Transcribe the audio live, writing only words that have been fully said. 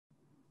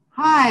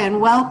Hi, and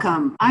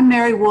welcome. I'm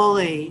Mary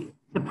Woolley,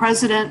 the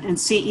President and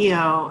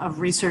CEO of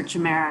Research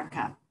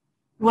America.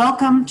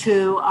 Welcome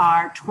to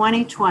our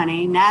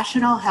 2020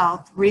 National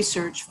Health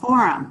Research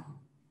Forum.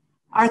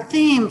 Our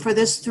theme for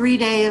this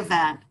three-day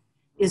event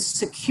is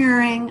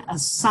Securing a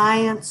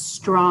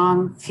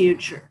Science-Strong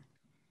Future.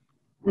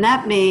 And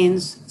that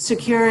means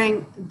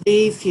securing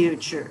the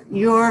future,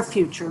 your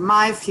future,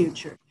 my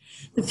future,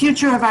 the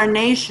future of our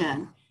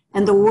nation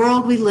and the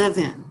world we live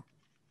in.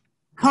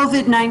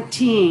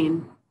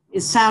 COVID-19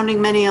 is sounding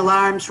many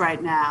alarms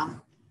right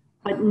now,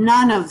 but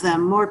none of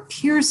them more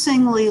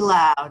piercingly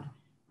loud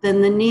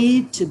than the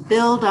need to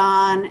build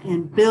on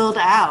and build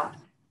out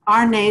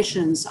our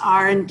nation's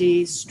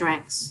R&D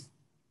strengths.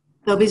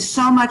 There'll be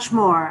so much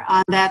more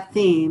on that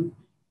theme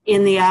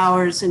in the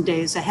hours and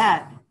days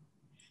ahead.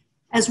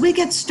 As we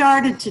get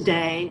started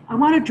today, I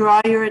want to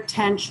draw your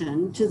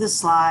attention to the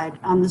slide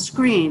on the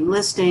screen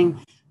listing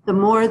the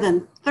more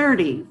than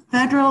 30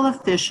 federal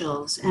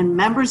officials and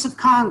members of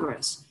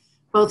Congress,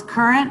 both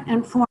current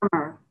and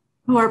former,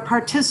 who are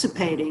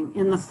participating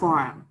in the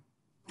forum.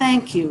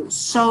 Thank you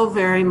so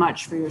very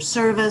much for your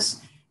service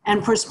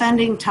and for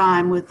spending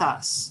time with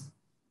us.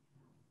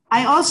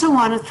 I also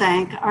want to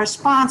thank our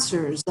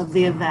sponsors of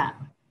the event.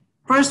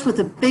 First, with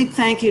a big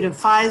thank you to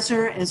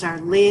Pfizer as our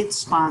lead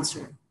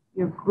sponsor.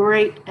 You're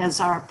great as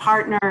our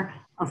partner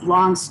of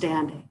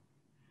longstanding.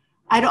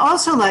 I'd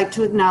also like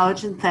to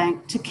acknowledge and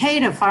thank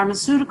Takeda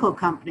Pharmaceutical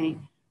Company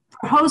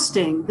for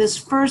hosting this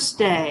first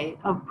day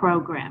of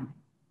program.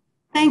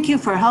 Thank you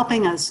for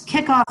helping us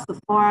kick off the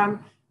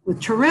forum with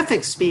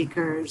terrific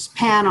speakers,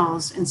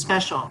 panels, and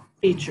special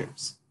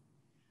features.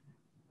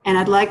 And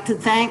I'd like to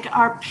thank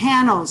our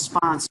panel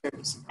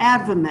sponsors,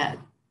 AdvaMed,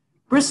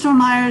 Bristol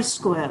Myers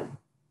Squibb,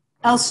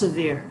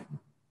 Elsevier,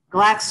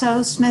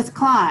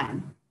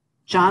 GlaxoSmithKline,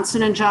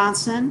 Johnson &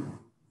 Johnson,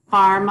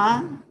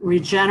 Pharma,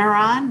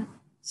 Regeneron,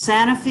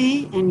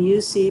 Sanofi, and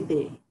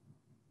UCB.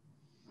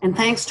 And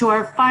thanks to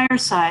our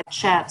fireside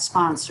chat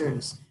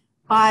sponsors,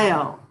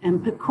 Bio and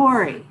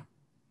Picori,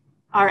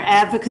 our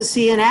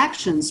advocacy and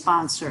action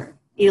sponsor,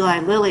 Eli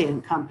Lilly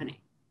and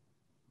Company,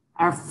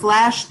 our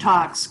Flash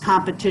Talks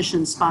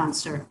competition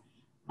sponsor,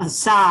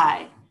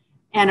 Asai,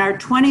 and our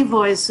 20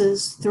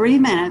 Voices, 3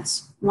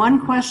 minutes,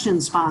 1 question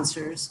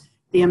sponsors,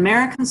 the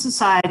American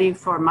Society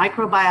for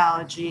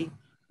Microbiology,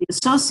 the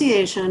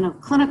Association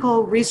of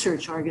Clinical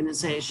Research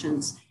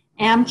Organizations,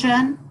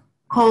 Amgen,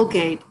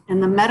 Colgate,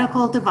 and the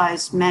Medical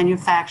Device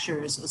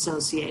Manufacturers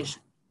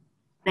Association.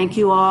 Thank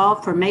you all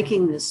for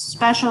making this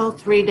special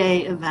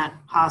 3-day event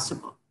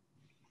possible.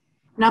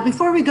 Now,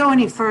 before we go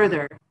any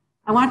further,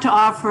 I want to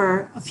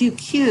offer a few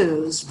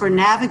cues for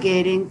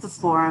navigating the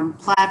forum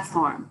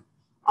platform.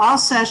 All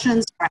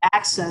sessions are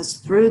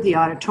accessed through the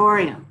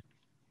auditorium.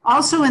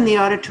 Also in the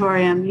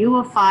auditorium, you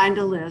will find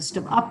a list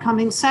of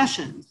upcoming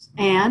sessions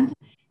and,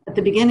 at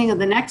the beginning of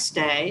the next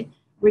day,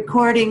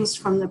 recordings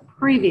from the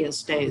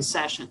previous day's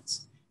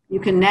sessions. You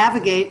can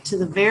navigate to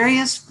the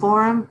various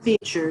forum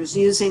features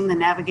using the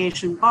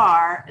navigation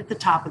bar at the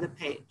top of the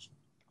page.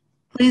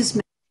 Please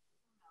make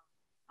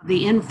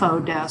the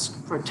info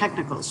desk for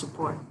technical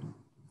support.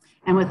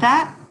 And with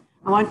that,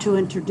 I want to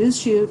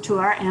introduce you to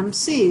our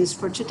MCs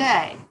for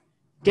today,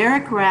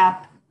 Derek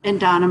Rapp and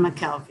Donna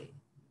McKelvey.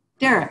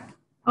 Derek,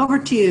 over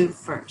to you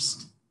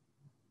first.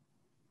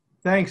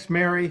 Thanks,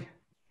 Mary.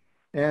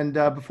 And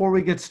before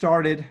we get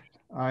started,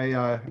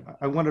 I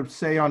want to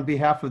say on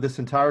behalf of this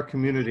entire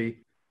community,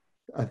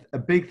 a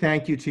big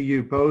thank you to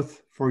you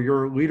both for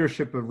your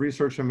leadership of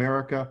Research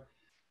America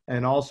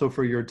and also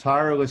for your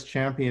tireless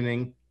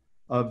championing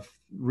of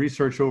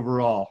research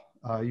overall.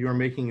 You are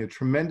making a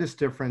tremendous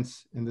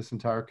difference in this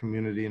entire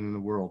community and in the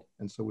world.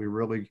 And so we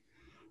really,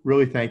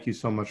 really thank you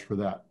so much for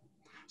that.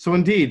 So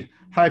indeed,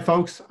 hi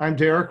folks, I'm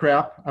Derek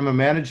Rapp. I'm a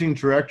managing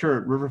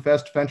director at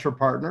Riverfest Venture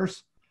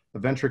Partners, a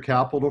venture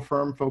capital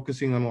firm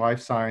focusing on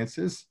life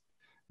sciences.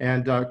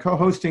 And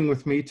co-hosting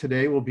with me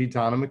today will be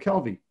Donna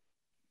McKelvey.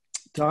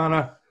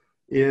 Donna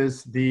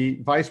is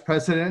the Vice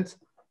President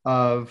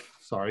of,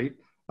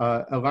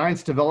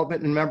 Alliance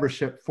Development and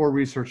Membership for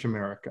Research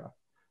America.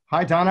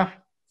 Hi, Donna.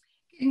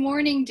 Good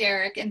morning,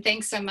 Derek, and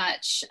thanks so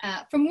much.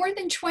 For more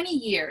than 20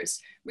 years,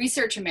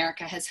 Research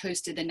America has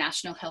hosted the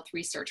National Health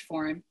Research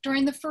Forum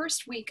during the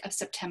first week of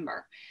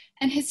September.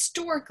 And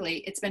historically,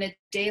 it's been a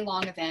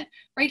day-long event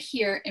right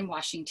here in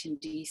Washington,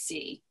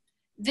 D.C.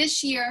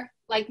 This year,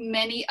 like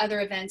many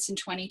other events in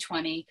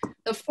 2020,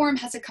 the forum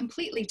has a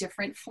completely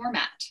different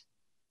format.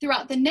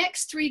 Throughout the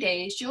next 3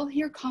 days, you'll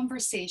hear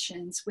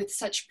conversations with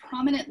such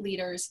prominent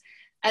leaders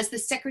as the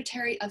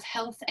Secretary of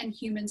Health and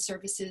Human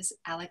Services,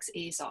 Alex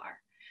Azar,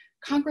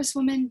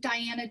 Congresswoman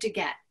Diana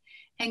DeGette,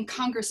 and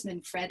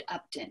Congressman Fred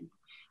Upton,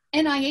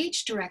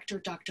 NIH Director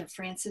Dr.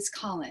 Francis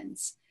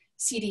Collins,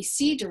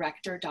 CDC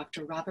Director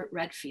Dr. Robert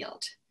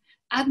Redfield,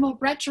 Admiral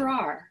Brett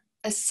Giroir,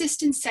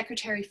 Assistant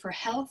Secretary for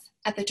Health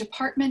at the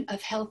Department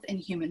of Health and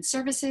Human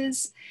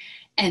Services,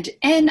 and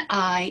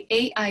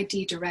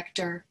NIAID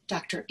Director,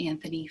 Dr.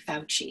 Anthony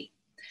Fauci.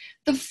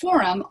 The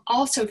forum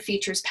also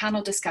features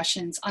panel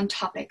discussions on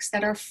topics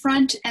that are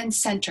front and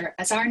center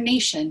as our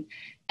nation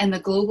and the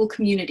global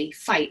community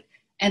fight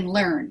and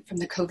learn from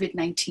the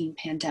COVID-19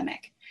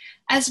 pandemic,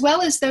 as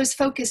well as those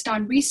focused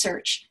on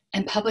research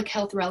and public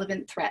health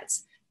relevant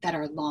threats that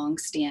are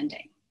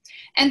long-standing.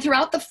 And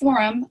throughout the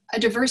forum, a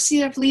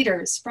diversity of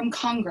leaders from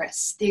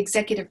Congress, the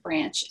executive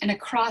branch, and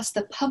across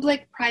the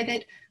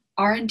public-private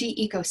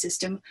R&D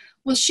ecosystem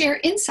will share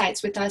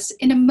insights with us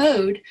in a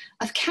mode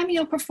of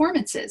cameo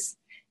performances.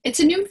 It's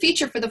a new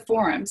feature for the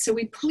forum, so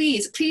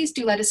please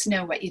do let us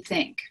know what you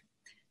think.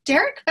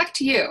 Derek, back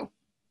to you.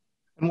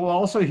 And we'll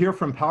also hear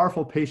from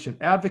powerful patient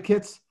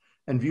advocates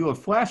and view a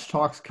flash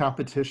talks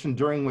competition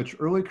during which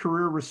early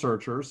career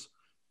researchers,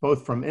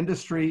 both from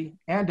industry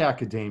and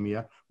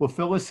academia, will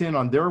fill us in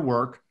on their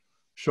work,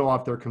 show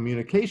off their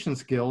communication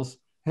skills,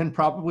 and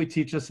probably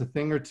teach us a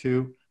thing or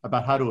two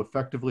about how to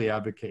effectively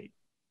advocate.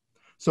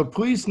 So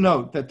please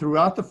note that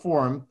throughout the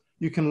forum,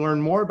 you can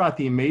learn more about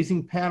the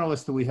amazing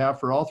panelists that we have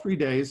for all 3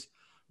 days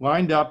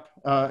lined up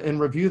and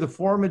review the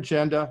forum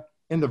agenda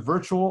in the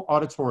virtual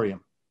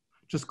auditorium.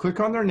 Just click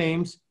on their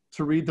names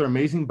to read their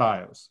amazing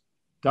bios.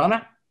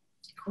 Donna?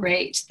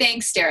 Great,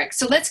 thanks, Derek.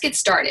 So let's get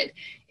started.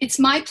 It's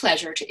my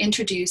pleasure to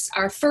introduce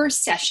our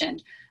first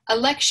session,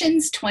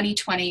 Elections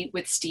 2020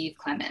 with Steve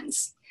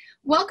Clemons.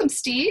 Welcome,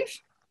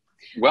 Steve.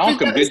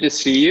 Welcome, good to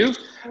see you.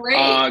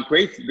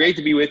 Great. Great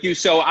to be with you.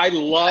 So I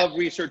love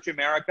Research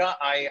America.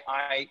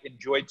 I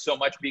enjoyed so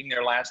much being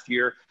there last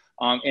year.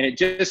 And it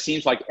just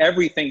seems like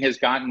everything has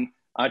gotten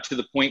to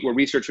the point where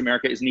Research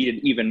America is needed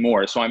even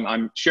more. So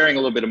I'm sharing a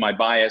little bit of my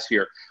bias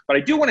here. But I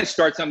do want to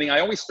start something. I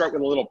always start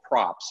with a little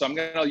prop. So I'm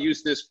going to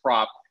use this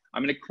prop.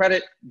 I'm going to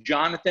credit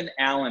Jonathan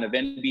Allen of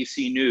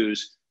NBC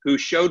News, who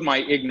showed my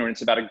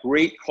ignorance about a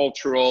great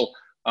cultural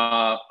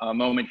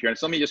moment here.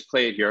 So let me just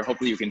play it here.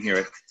 Hopefully you can hear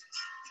it.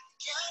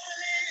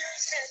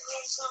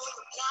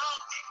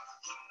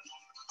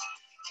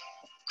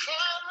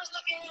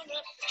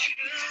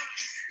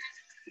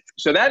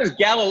 So that is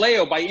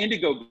Galileo by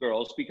Indigo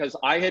Girls, because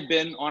I had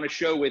been on a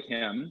show with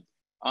him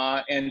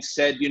and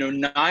said, you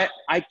know,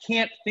 I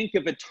can't think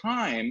of a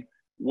time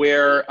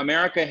where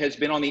America has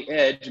been on the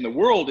edge and the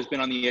world has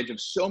been on the edge of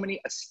so many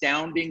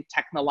astounding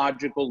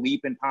technological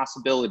leap and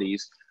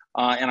possibilities.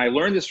 And I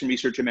learned this from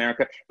Research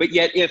America. But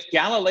yet, if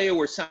Galileo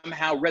were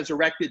somehow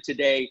resurrected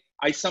today,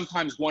 I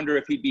sometimes wonder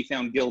if he'd be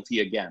found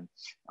guilty again.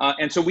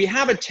 And so we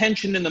have a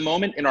tension in the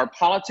moment in our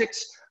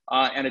politics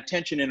and a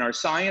tension in our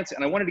science.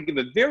 And I wanted to give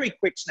a very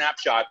quick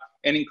snapshot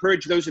and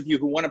encourage those of you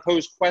who want to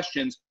pose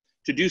questions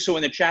to do so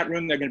in the chat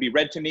room. They're going to be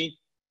read to me.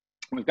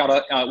 We've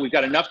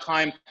got enough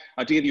time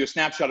to give you a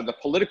snapshot of the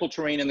political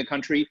terrain in the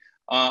country,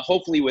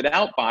 hopefully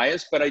without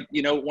bias, but I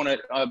want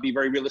to be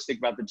very realistic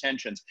about the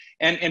tensions.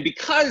 And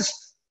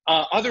because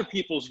other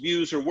people's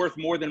views are worth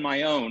more than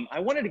my own, I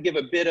wanted to give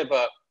a bit of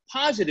a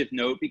positive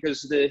note,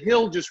 because the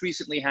Hill just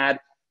recently had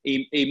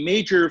a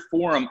major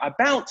forum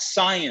about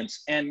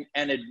science and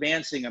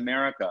advancing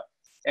America.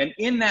 And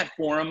in that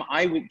forum,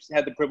 I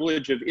had the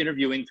privilege of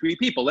interviewing 3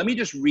 people. Let me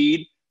just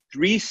read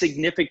 3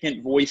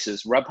 significant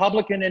voices,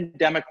 Republican and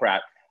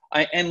Democrat,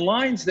 and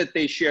lines that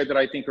they shared that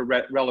I think are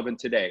relevant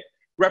today.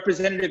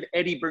 Representative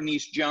Eddie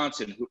Bernice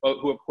Johnson,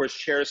 who of course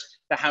chairs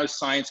the House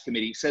Science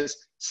Committee, says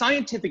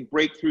scientific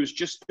breakthroughs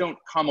just don't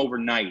come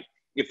overnight.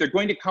 If they're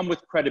going to come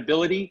with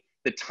credibility,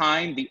 the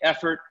time, the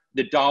effort,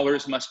 the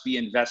dollars must be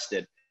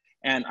invested.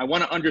 And I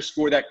want to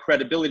underscore that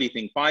credibility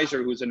thing.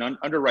 Pfizer, who's an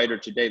underwriter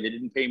today, they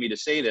didn't pay me to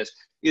say this,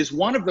 is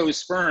one of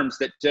those firms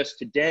that just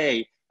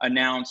today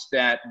announced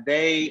that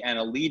they and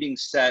a leading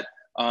set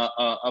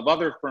of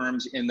other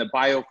firms in the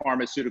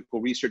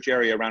biopharmaceutical research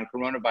area around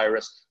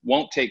coronavirus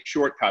won't take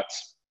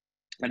shortcuts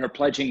and are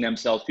pledging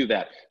themselves to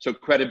that. So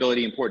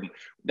credibility important.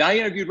 Now I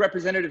interviewed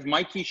Representative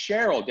Mikey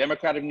Sherrill,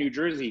 Democrat of New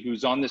Jersey,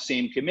 who's on the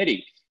same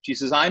committee. She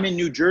says, I'm in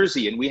New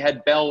Jersey and we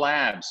had Bell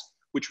Labs,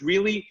 which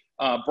really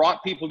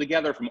brought people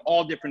together from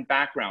all different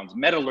backgrounds,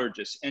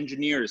 metallurgists,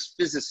 engineers,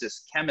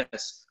 physicists,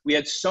 chemists. We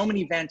had so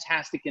many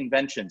fantastic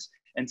inventions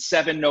and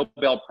 7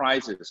 Nobel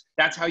Prizes.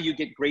 That's how you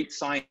get great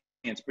science,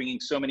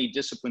 bringing so many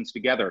disciplines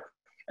together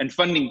and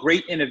funding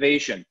great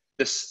innovation.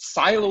 The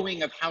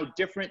siloing of how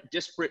different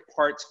disparate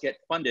parts get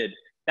funded,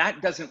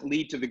 that doesn't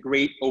lead to the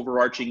great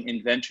overarching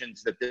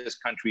inventions that this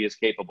country is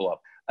capable of.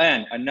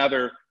 And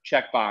another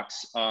checkbox,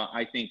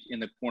 I think, in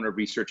the corner of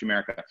Research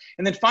America.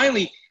 And then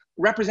finally,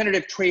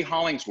 Representative Trey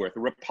Hollingsworth, a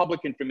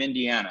Republican from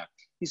Indiana.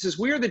 He says,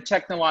 we are the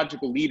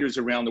technological leaders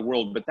around the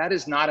world, but that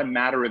is not a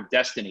matter of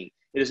destiny.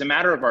 It is a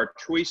matter of our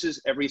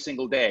choices every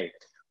single day.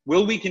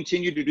 Will we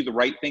continue to do the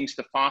right things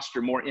to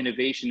foster more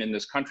innovation in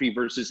this country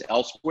versus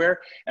elsewhere?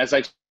 As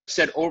I've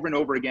said over and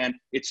over again,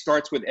 it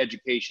starts with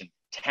education.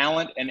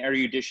 Talent and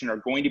erudition are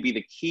going to be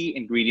the key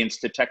ingredients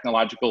to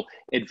technological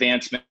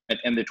advancement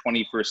in the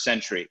 21st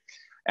century.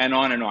 And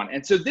on and on.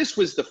 And so this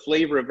was the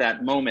flavor of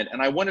that moment.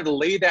 And I wanted to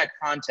lay that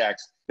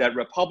context that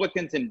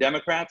Republicans and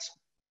Democrats,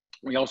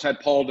 we also had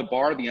Paul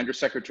DeBar, the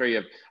Undersecretary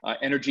of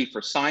Energy for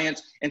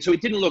Science. And so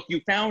it didn't look, you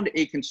found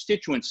a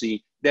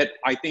constituency that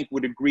I think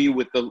would agree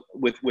with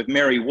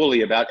Mary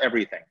Woolley about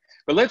everything.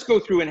 But let's go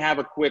through and have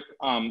a quick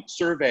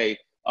survey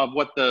of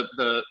what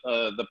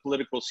the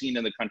political scene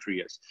in the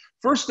country is.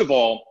 First of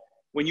all,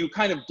 when you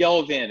kind of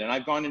delve in, and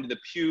I've gone into the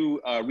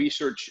Pew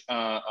Research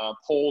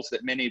polls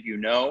that many of you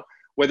know,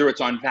 whether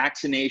it's on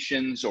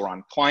vaccinations or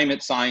on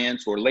climate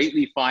science or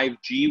lately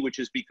 5G, which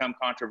has become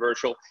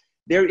controversial,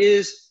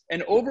 there's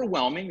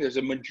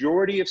a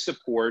majority of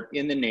support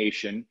in the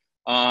nation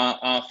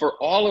for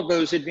all of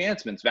those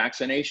advancements,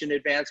 vaccination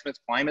advancements,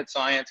 climate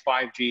science,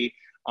 5G,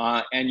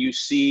 and you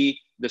see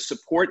the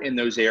support in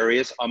those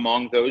areas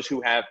among those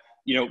who have,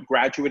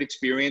 graduate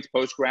experience,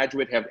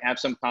 postgraduate, have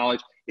some college.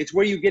 It's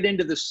where you get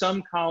into the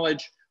some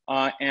college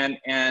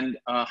and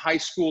high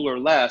school or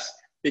less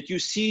that you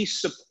see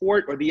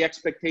support or the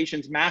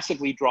expectations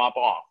massively drop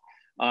off.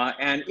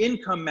 And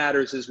income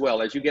matters as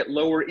well. As you get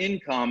lower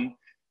income,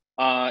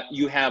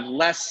 you have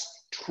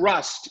less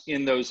trust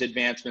in those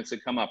advancements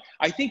that come up.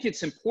 I think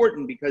it's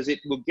important because it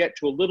will get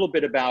to a little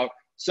bit about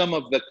some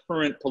of the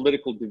current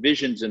political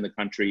divisions in the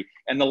country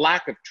and the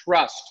lack of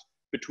trust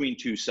between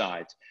two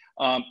sides.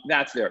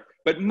 That's there.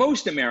 But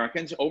most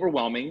Americans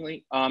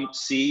overwhelmingly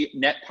see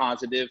net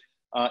positive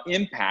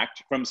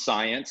impact from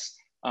science.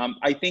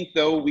 I think,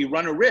 though, we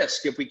run a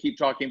risk if we keep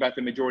talking about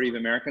the majority of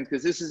Americans,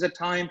 because this is a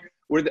time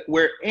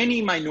where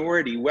any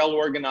minority, well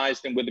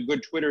organized and with a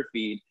good Twitter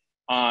feed,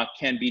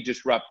 can be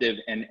disruptive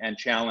and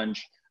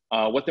challenge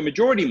what the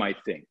majority might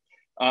think.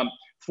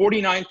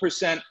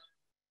 44%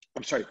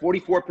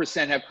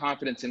 have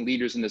confidence in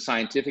leaders in the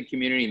scientific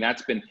community, and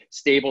that's been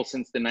stable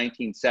since the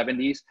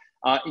 1970s.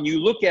 And you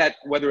look at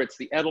whether it's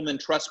the Edelman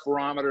Trust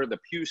Barometer, the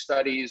Pew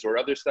studies, or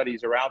other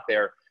studies are out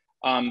there.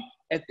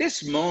 At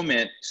this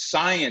moment,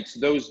 science,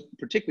 those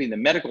particularly in the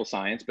medical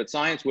science, but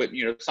science with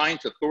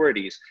science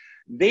authorities,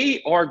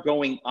 they are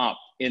going up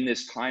in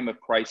this time of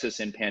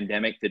crisis and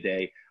pandemic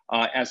today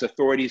as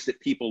authorities that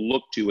people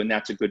look to, and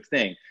that's a good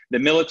thing. The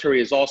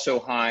military is also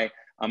high.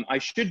 I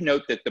should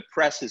note that the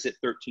press is at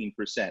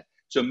 13%.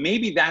 So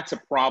maybe that's a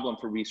problem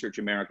for Research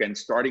America, and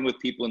starting with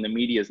people in the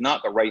media is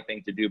not the right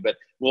thing to do, but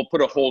we'll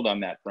put a hold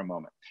on that for a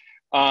moment.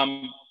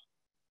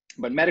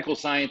 But medical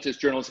scientists,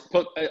 journalists,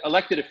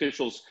 elected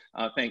officials,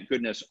 thank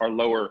goodness, are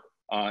lower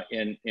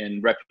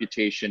in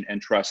reputation and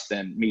trust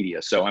than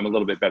media. So I'm a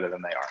little bit better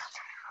than they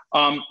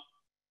are.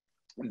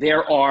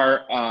 There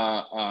are,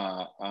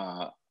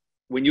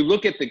 when you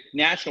look at the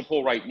national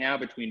poll right now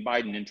between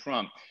Biden and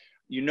Trump,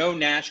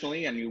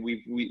 nationally, and I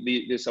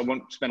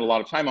won't spend a lot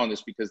of time on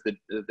this because the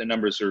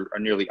numbers are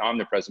nearly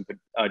omnipresent, but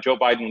Joe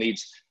Biden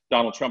leads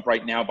Donald Trump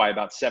right now by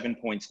about 7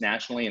 points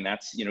nationally, and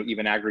that's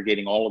even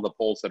aggregating all of the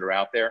polls that are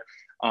out there.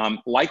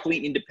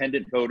 Likely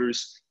independent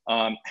voters,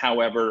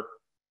 however,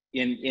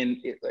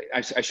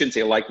 I shouldn't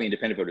say likely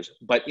independent voters,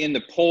 but in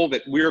the poll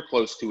that we're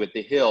close to at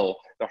The Hill,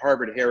 the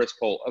Harvard-Harris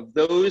poll, of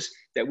those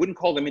that wouldn't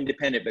call them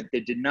independent, but they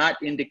did not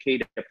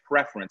indicate a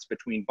preference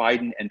between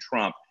Biden and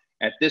Trump,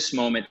 at this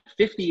moment,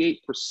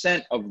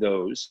 58% of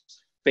those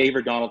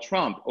favor Donald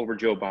Trump over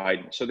Joe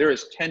Biden. So there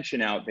is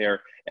tension out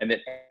there, and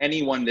that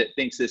anyone that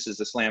thinks this is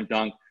a slam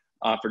dunk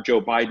for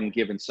Joe Biden,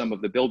 given some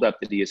of the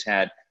buildup that he has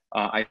had,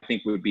 I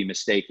think would be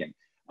mistaken.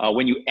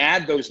 When you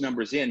add those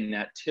numbers in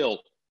that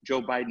tilt,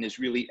 Joe Biden is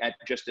really at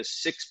just a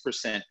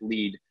 6%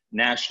 lead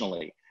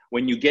nationally.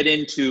 When you get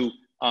into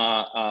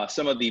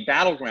some of the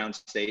battleground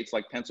states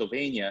like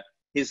Pennsylvania,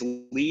 his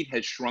lead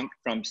has shrunk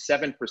from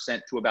 7%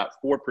 to about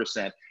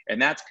 4%,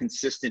 and that's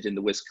consistent in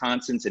the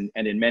Wisconsins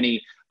and in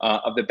many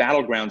of the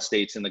battleground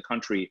states in the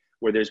country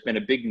where there's been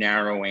a big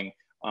narrowing,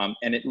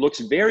 and it looks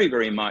very,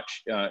 very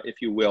much, if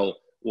you will,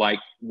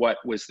 like what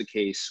was the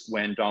case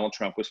when Donald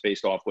Trump was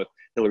faced off with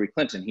Hillary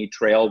Clinton. He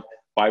trailed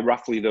by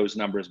roughly those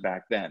numbers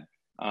back then.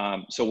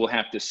 So we'll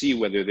have to see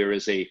whether there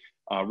is a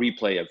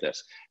replay of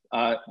this.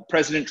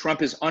 President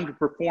Trump is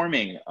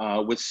underperforming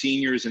with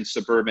seniors and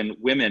suburban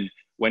women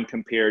when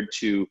compared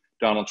to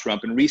Donald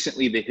Trump. And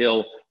recently, The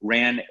Hill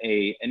ran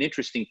an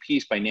interesting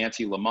piece by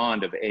Nancy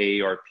Lamond of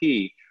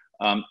AARP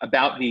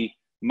about the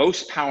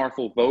most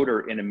powerful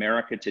voter in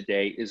America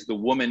today is the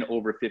woman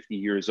over 50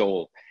 years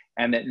old,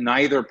 and that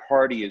neither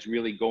party is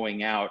really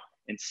going out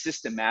and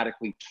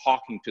systematically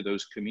talking to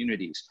those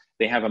communities.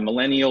 They have a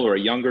millennial or a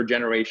younger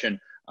generation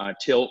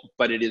tilt,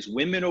 but it is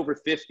women over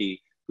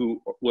 50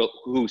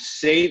 who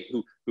say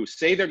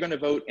they're going to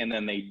vote, and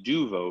then they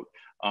do vote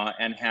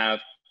and have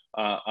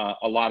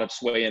a lot of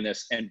sway in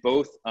this. And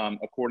both,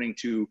 according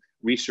to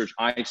research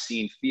I've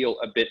seen, feel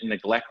a bit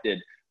neglected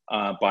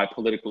by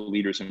political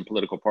leaders and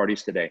political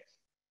parties today.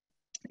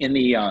 In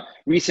the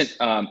recent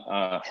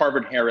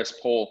Harvard-Harris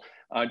poll,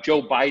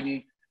 Joe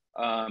Biden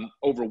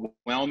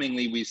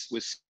overwhelmingly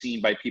was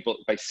seen by people,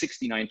 by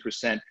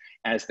 69%,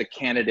 as the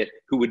candidate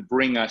who would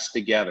bring us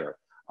together.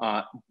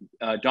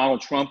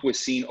 Donald Trump was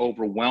seen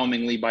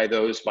overwhelmingly by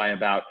those by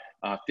about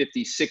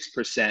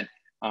 56%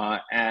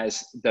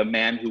 as the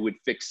man who would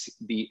fix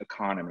the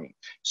economy.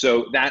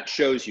 So that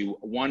shows you,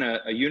 one, a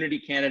unity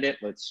candidate.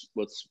 Let's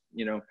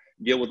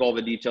deal with all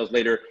the details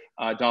later.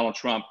 Donald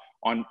Trump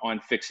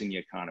on fixing the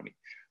economy.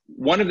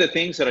 One of the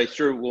things that I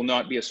sure will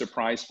not be a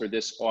surprise for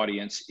this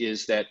audience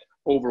is that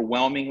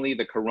overwhelmingly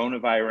the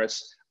coronavirus,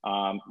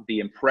 the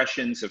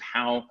impressions of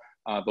how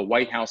the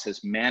White House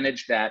has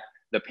managed that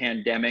the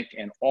pandemic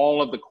and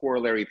all of the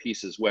corollary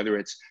pieces, whether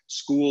it's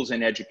schools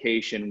and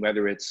education,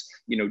 whether it's,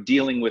 you know,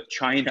 dealing with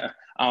China,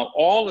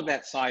 all of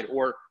that side,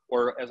 or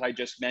as I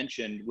just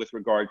mentioned with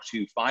regard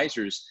to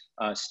Pfizer's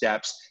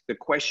steps, the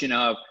question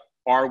of,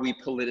 are we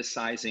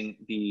politicizing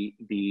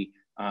the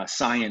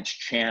science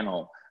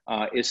channel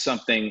is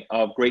something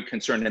of great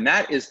concern. And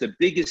that is the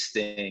biggest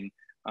thing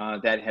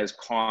that has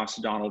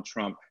cost Donald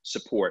Trump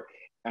support.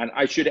 And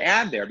I should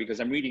add there, because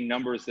I'm reading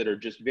numbers that are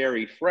just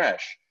very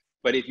fresh,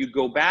 but if you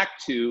go back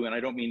to, and I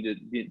don't mean to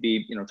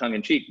be you know, tongue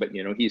in cheek, but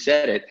you know, he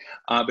said it,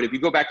 but if you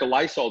go back to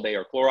Lysol Day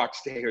or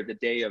Clorox Day or the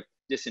day of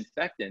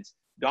disinfectants,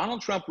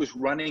 Donald Trump was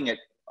running at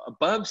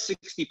above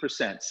 60%,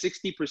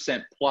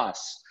 60%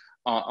 plus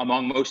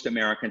among most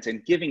Americans,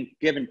 and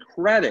given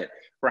credit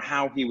for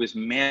how he was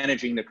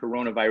managing the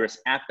coronavirus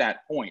at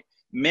that point.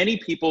 Many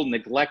people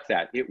neglect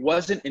that. It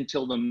wasn't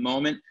until the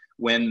moment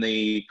when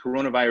the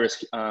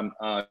coronavirus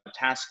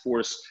task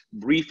force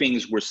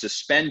briefings were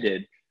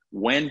suspended,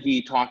 when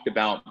he talked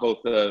about both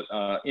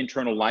the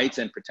internal lights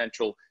and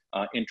potential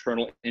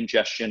internal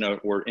ingestion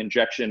or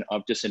injection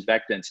of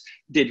disinfectants,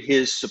 did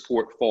his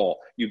support fall.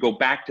 You go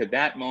back to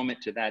that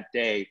moment, to that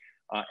day,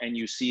 and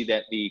you see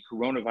that the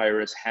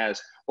coronavirus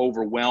has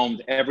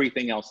overwhelmed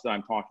everything else that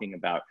I'm talking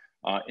about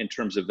in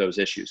terms of those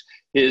issues.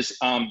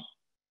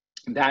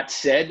 That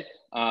said,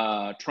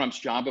 Trump's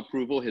job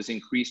approval has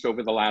increased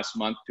over the last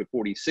month to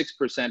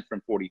 46%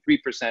 from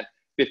 43%,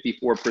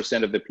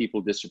 54% of the people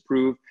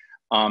disapprove.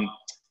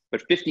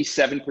 But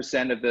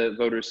 57% of the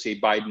voters say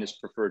Biden is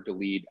preferred to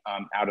lead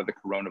out of the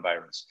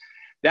coronavirus.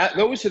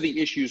 Those are the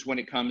issues when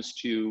it comes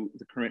to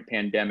the current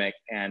pandemic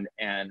and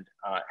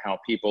how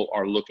people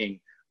are looking,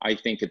 I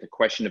think, at the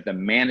question of the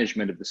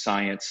management of the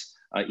science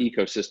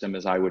ecosystem,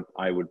 as I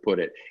would put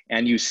it.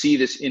 And you see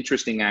this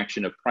interesting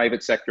action of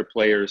private sector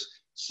players,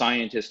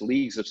 scientists,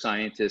 leagues of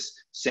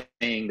scientists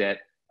saying that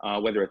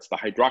whether it's the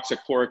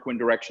hydroxychloroquine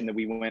direction that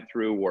we went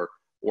through,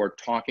 or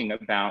talking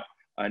about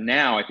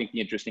now, I think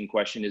the interesting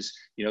question is,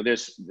 you know,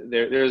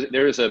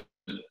 there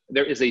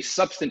is a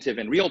substantive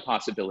and real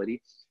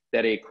possibility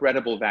that a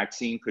credible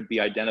vaccine could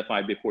be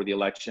identified before the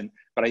election,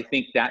 but I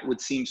think that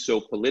would seem so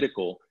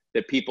political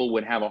that people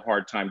would have a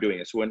hard time doing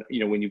it. So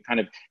when you kind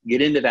of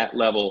get into that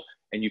level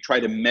and you try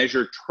to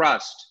measure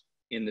trust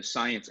in the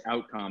science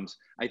outcomes,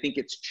 I think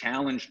it's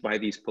challenged by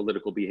these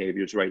political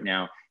behaviors right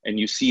now, and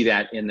you see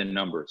that in the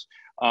numbers.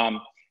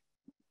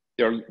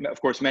 There are, of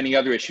course, many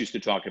other issues to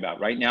talk about.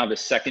 Right now, the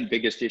second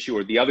biggest issue,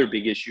 or the other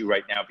big issue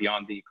right now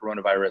beyond the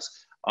coronavirus,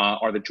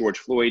 are the George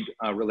Floyd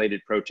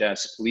related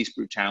protests, police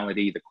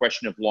brutality, the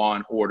question of law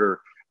and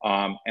order,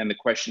 and the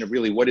question of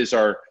really what is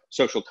our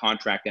social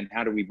contract and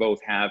how do we both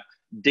have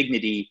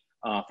dignity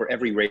for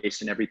every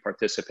race and every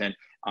participant,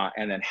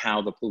 and then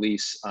how the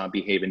police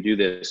behave and do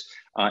this.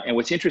 And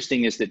what's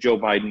interesting is that Joe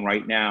Biden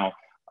right now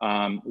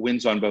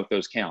wins on both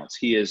those counts.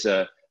 He is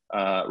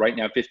right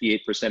now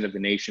 58% of the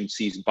nation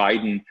sees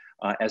Biden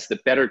as the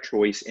better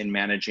choice in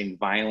managing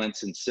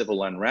violence and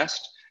civil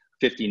unrest.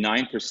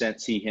 59%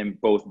 see him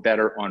both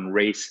better on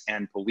race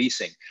and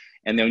policing.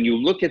 And then when you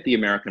look at the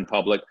American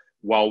public,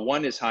 while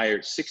one is higher,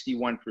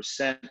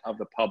 61% of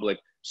the public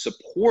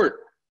support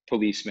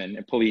policemen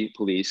and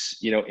police,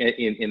 you know,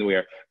 in the way,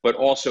 but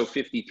also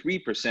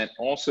 53%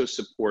 also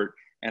support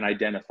and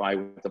identify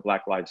with the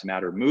Black Lives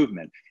Matter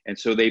movement. And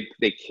so they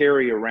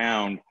carry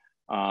around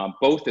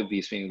both of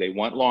these things. They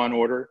want law and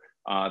order.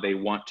 They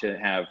want to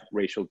have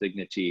racial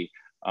dignity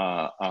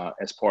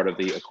as part of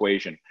the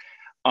equation.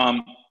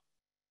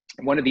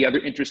 One of the other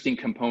interesting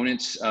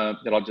components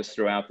that I'll just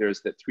throw out there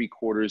is that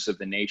 3/4 of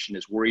the nation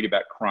is worried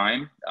about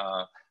crime.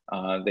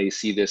 They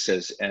see this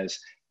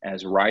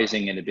as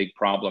rising and a big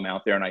problem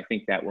out there, and I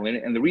think that will end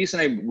it. And the reason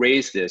I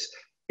raise this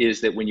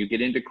is that when you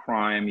get into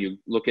crime, you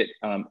look at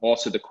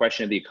also the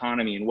question of the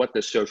economy and what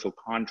the social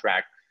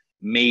contract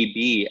may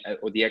be,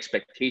 or the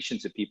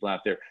expectations of people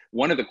out there.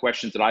 One of the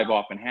questions that I've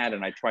often had,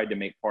 and I tried to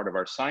make part of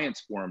our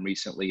science forum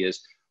recently,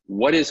 is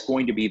what is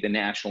going to be the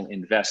national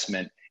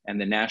investment and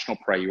the national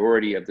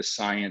priority of the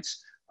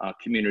science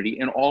community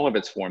in all of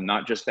its form,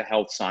 not just the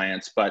health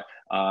science, but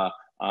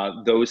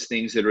those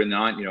things that are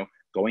not, you know,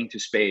 going to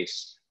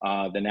space,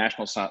 the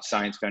National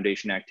Science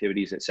Foundation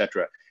activities, et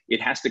cetera. It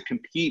has to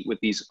compete with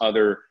these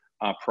other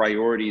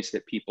priorities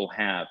that people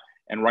have.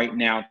 And right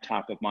now,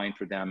 top of mind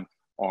for them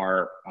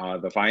are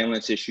the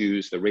violence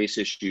issues, the race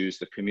issues,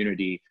 the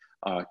community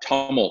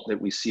tumult that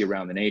we see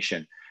around the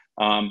nation.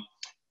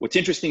 What's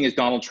interesting is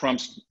Donald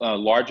Trump's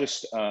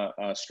largest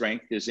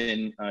strength is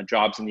in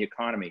jobs in the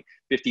economy.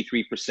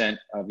 53%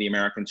 of the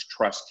Americans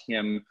trust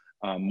him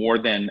more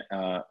than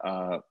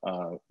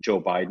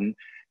Joe Biden.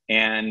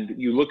 And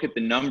you look at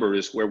the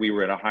numbers where we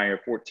were at a higher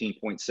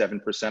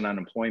 14.7%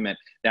 unemployment.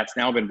 That's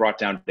now been brought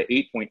down to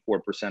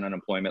 8.4%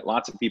 unemployment.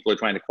 Lots of people are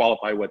trying to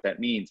qualify what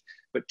that means.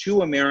 But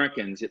to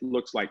Americans, it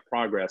looks like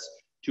progress.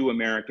 To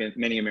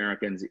many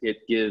Americans, it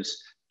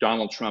gives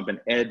Donald Trump an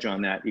edge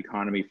on that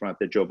economy front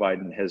that Joe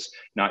Biden has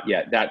not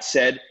yet. That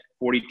said,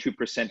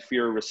 42%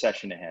 fear a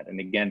recession ahead. And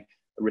again,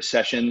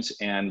 recessions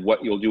and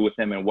what you'll do with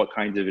them and what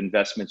kinds of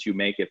investments you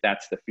make, if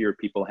that's the fear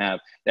people have,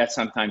 that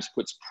sometimes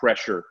puts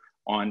pressure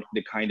on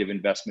the kind of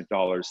investment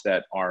dollars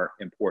that are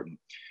important.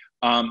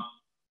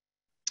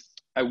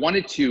 I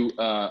wanted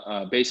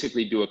to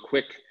basically do a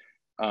quick,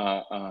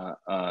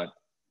 like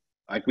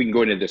we can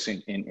go into this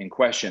in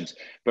questions,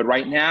 but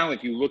right now,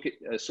 if you look at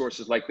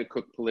sources like the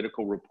Cook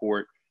Political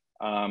Report,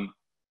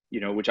 you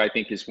know, which I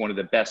think is one of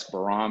the best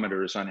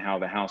barometers on how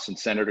the House and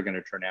Senate are going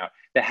to turn out.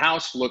 The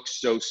House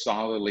looks so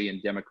solidly in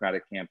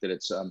Democratic camp that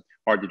it's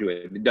hard to do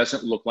it. It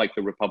doesn't look like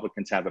the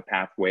Republicans have a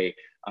pathway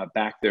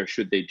back there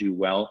should they do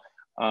well.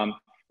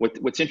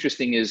 What's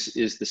interesting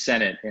is the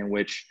Senate, in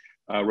which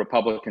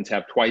Republicans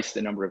have twice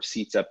the number of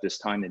seats up this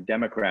time than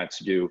Democrats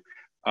do.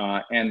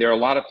 And there are a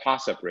lot of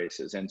toss-up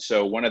races. And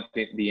so one of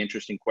the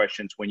interesting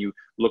questions when you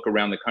look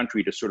around the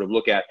country to sort of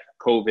look at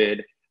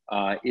COVID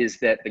is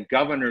that the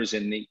governors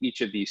in each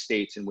of these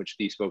states in which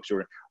these folks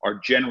are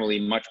generally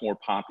much more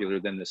popular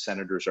than the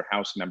senators or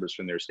House members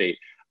from their state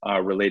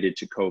related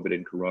to COVID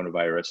and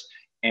coronavirus.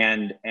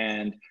 And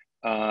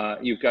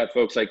you've got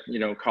folks like, you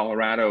know,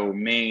 Colorado,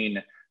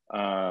 Maine,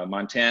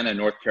 Montana,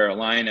 North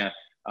Carolina,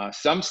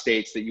 some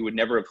states that you would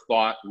never have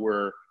thought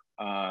were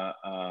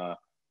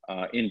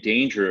in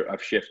danger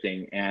of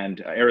shifting,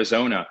 and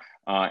Arizona,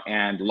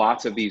 and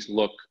lots of these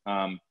look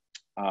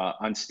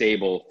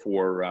unstable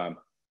for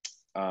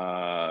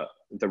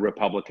the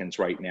Republicans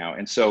right now.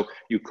 And so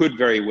you could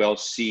very well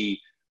see,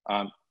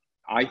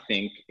 I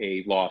think,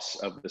 a loss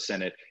of the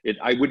Senate.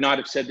 I would not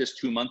have said this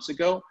 2 months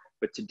ago,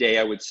 but today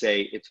I would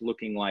say it's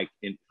looking like,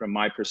 from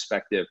my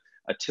perspective,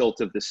 a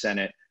tilt of the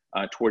Senate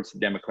towards the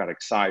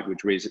Democratic side,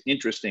 which raises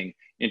interesting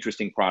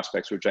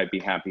prospects, which I'd be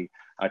happy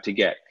to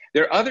get.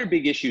 There are other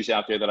big issues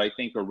out there that I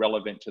think are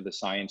relevant to the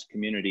science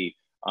community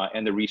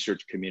and the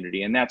research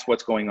community, and that's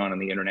what's going on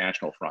the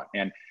international front.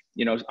 And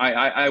you know,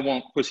 I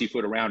won't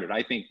pussyfoot around it.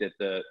 I think that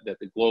the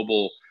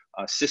global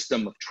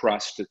system of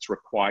trust that's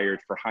required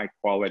for high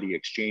quality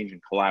exchange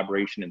and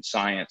collaboration in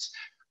science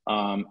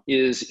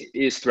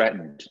is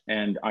threatened.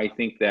 And I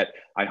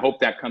hope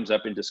that comes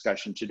up in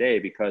discussion today,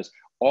 because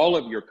all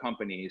of your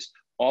companies,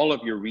 all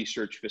of your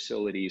research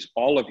facilities,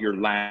 all of your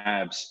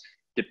labs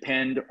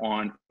depend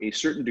on a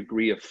certain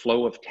degree of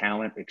flow of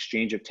talent,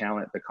 exchange of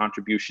talent, the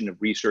contribution of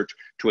research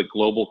to a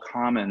global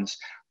commons.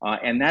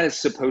 And that is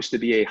supposed to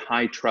be a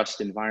high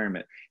trust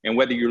environment. And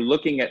whether you're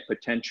looking at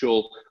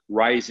potential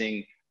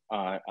rising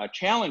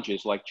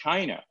challenges like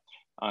China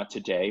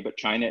today, but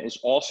China is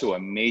also a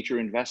major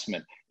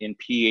investment in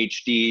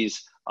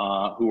PhDs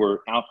who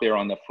are out there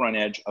on the front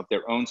edge of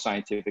their own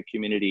scientific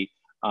community.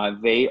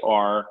 They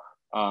are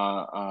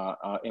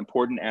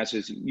important, as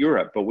is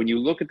Europe. But when you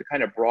look at the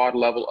kind of broad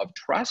level of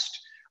trust,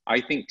 I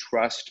think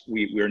trust,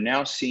 we're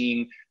now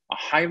seeing a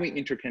highly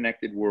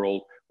interconnected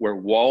world where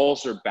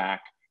walls are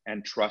back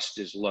and trust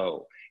is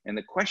low. And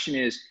the question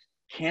is,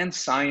 can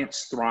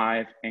science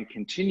thrive and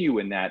continue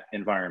in that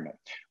environment?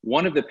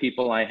 One of the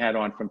people I had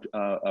on from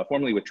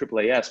formerly with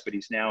AAAS, but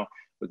he's now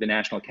with the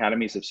National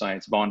Academies of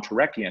Science, Von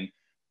Terekian,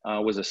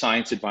 was a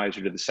science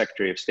advisor to the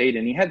Secretary of State.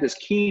 And he had this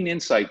keen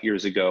insight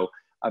years ago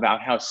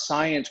about how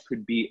science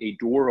could be a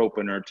door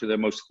opener to the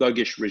most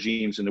thuggish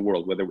regimes in the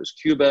world, whether it was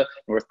Cuba,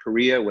 North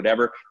Korea,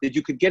 whatever, that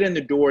you could get in the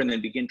door and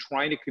then begin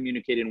trying to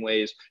communicate in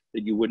ways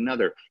that you wouldn't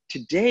other.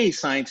 Today,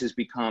 science has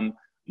become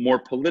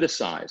more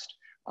politicized,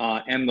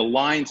 and the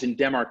lines and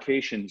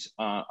demarcations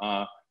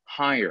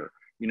higher,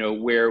 you know,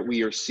 where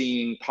we are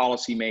seeing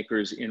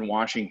policymakers in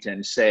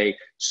Washington say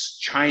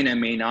China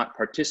may not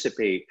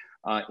participate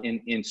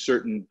in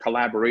certain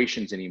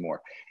collaborations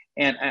anymore.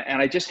 And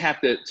I just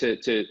have to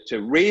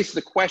raise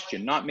the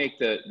question, not make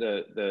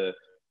the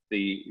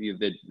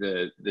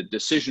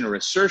decision or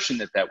assertion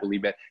that will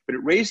lead back, but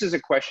it raises a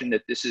question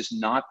that this is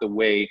not the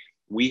way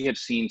we have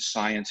seen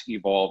science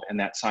evolve and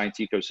that science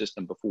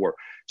ecosystem before.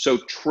 So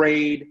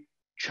trade,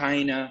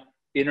 China,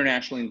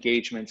 international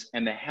engagements,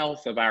 and the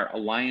health of our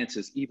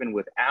alliances, even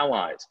with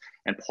allies.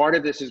 And part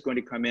of this is going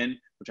to come in,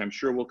 which I'm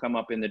sure will come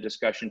up in the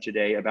discussion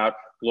today, about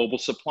global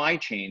supply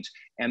chains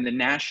and the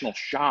national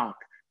shock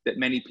that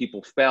many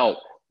people felt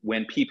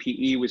when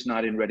PPE was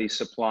not in ready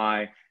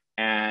supply,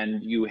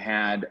 and you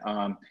had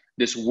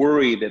this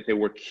worry that there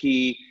were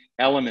key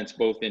elements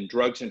both in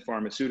drugs and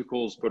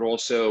pharmaceuticals, but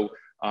also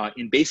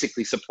in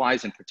basically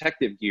supplies and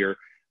protective gear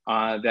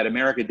that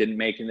America didn't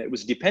make, and that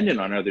was dependent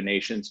on other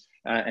nations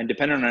and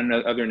dependent on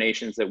other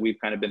nations that we've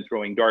kind of been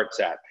throwing darts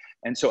at.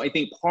 And so I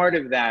think part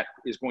of that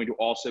is going to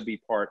also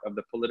be part of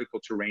the political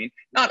terrain,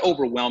 not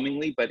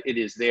overwhelmingly, but it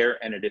is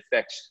there, and it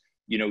affects,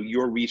 you know,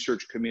 your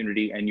research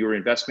community and your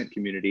investment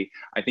community.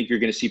 I think you're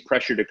going to see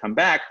pressure to come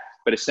back,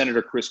 but as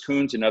Senator Chris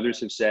Coons and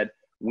others have said,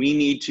 we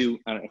need to,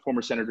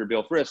 former Senator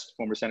Bill Frist,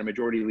 former Senate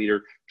Majority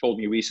Leader, told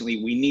me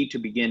recently, we need to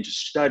begin to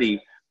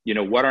study, you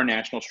know, what our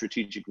National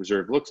Strategic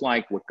Reserve looks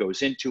like, what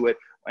goes into it,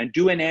 and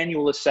do an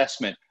annual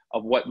assessment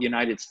of what the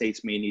United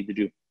States may need to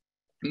do.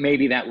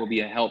 Maybe that will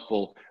be a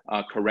helpful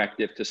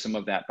corrective to some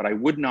of that, but I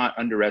would not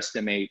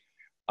underestimate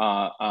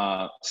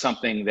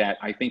something that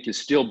I think is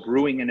still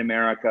brewing in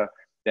America,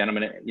 then I'm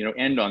going to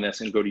end on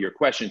this and go to your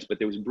questions. But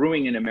there was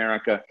brewing in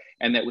America,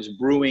 and that was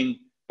brewing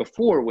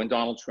before when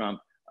Donald Trump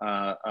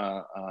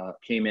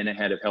came in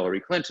ahead of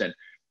Hillary Clinton.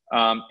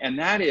 And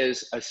that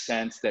is a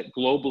sense that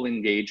global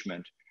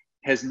engagement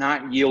has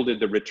not yielded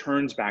the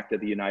returns back to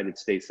the United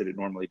States that it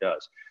normally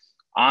does.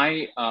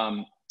 I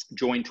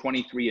joined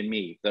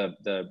 23andMe,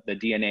 the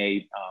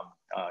DNA.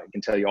 I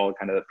can tell you all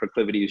kind of the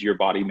proclivities your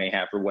body may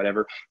have or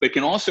whatever, but it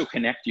can also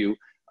connect you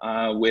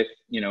with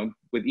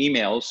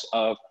emails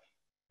of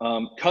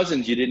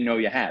cousins you didn't know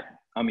you had.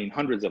 I mean,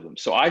 hundreds of them.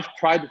 So I've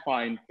tried to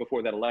find,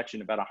 before that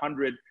election, about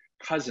 100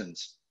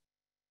 cousins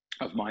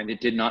of mine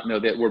that did not know,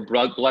 that were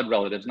blood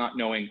relatives, not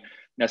knowing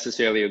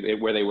necessarily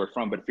where they were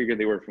from, but figured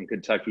they were from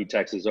Kentucky,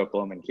 Texas,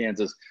 Oklahoma, and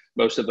Kansas,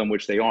 most of them,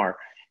 which they are.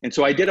 And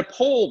so I did a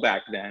poll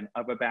back then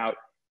of about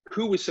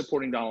who was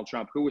supporting Donald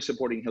Trump, who was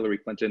supporting Hillary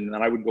Clinton, and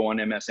then I would go on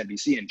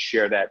MSNBC and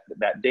share that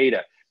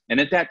data. And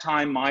at that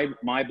time,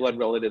 my blood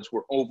relatives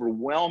were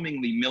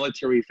overwhelmingly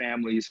military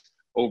families,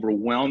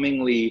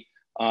 overwhelmingly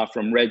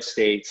from red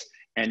states,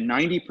 and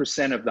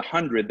 90% of the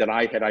 100 that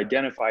I had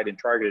identified and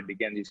targeted,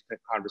 began these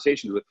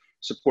conversations with,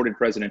 supported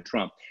President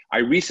Trump. I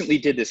recently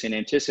did this in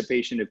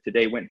anticipation of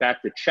today, went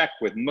back to check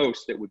with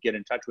most that would get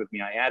in touch with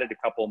me. I added a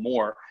couple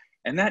more,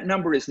 and that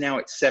number is now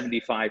at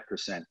 75%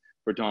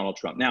 for Donald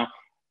Trump. Now,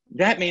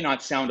 that may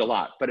not sound a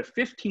lot, but a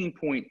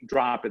 15-point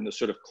drop in the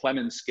sort of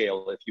Clemons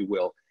scale, if you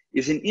will,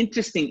 is an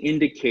interesting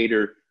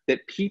indicator that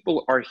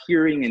people are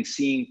hearing and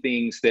seeing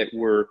things that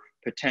were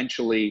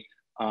potentially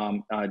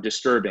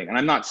disturbing. And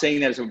I'm not saying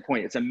that as a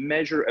point. It's a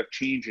measure of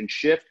change and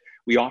shift.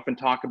 We often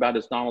talk about,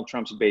 is Donald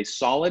Trump's base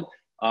solid?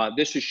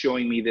 This is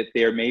showing me that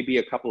there may be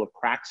a couple of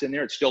cracks in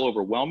there. It's still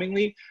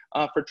overwhelmingly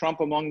for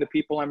Trump among the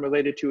people I'm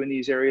related to in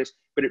these areas.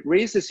 But it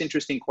raised this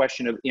interesting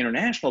question of the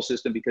international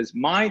system, because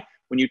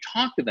when you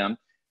talk to them,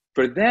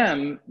 for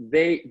them,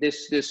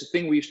 this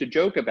thing we used to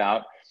joke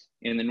about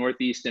in the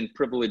Northeast and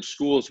privileged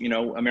schools,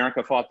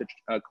 America fought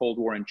the Cold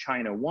War and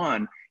China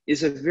won,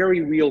 is a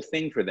very real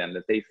thing for them,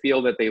 that they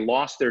feel that they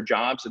lost their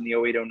jobs in the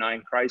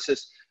 08-09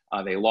 crisis.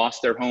 They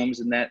lost their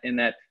homes in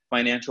that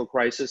financial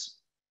crisis.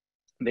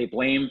 They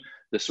blame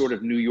the sort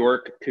of New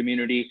York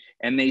community,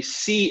 and they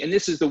see, and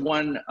this is the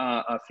one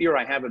fear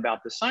I have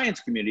about the science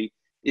community,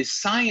 is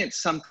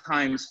science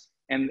sometimes,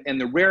 and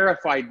the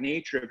rarefied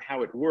nature of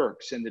how it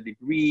works and the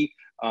degree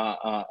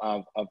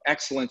of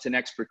excellence and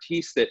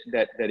expertise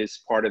that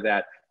is part of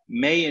that,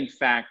 may in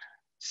fact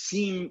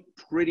seem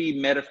pretty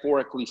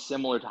metaphorically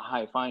similar to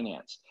high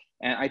finance.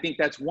 And I think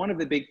that's one of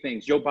the big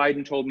things. Joe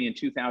Biden told me in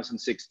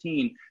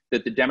 2016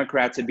 that the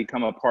Democrats had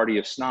become a party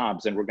of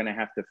snobs, and we're going to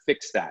have to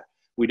fix that.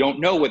 We don't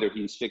know whether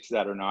he's fixed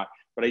that or not,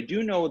 but I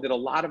do know that a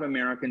lot of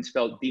Americans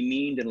felt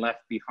demeaned and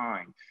left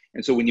behind.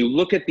 And so when you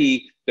look at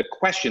the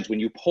questions, when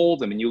you poll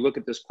them and you look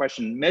at this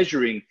question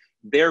measuring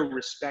their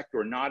respect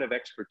or not of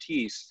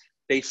expertise,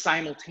 they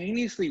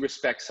simultaneously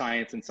respect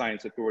science and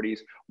science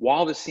authorities,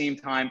 while at the same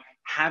time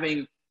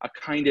having a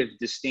kind of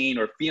disdain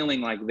or feeling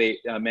like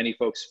many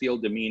folks feel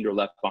demeaned or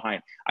left behind.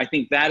 I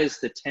think that is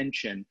the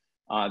tension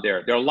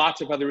there. There are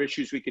lots of other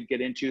issues we could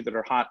get into that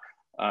are hot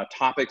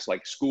topics,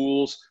 like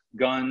schools,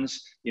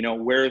 guns,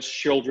 where's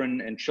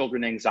children and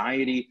children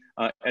anxiety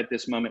at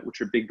this moment, which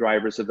are big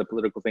drivers of the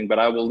political thing. But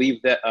I will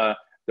leave the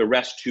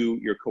rest to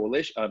your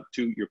coalition,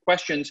 to your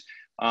questions,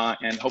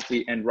 and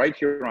hopefully end right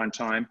here on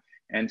time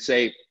and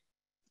say,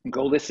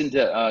 go listen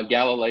to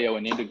Galileo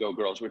and Indigo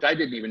Girls, which I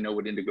didn't even know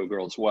what Indigo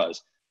Girls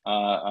was.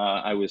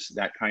 I was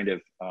that kind of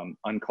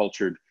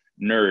uncultured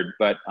nerd.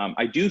 But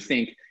I do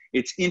think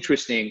it's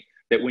interesting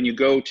that when you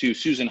go to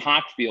Susan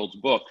Hockfield's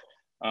book,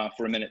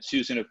 for a minute,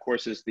 Susan, of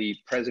course, is the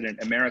president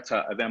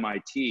emerita of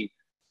MIT.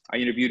 I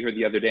interviewed her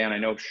the other day, and I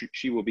know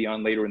she will be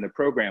on later in the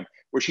program,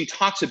 where she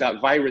talks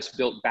about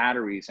virus-built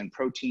batteries and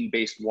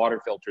protein-based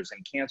water filters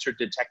and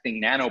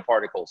cancer-detecting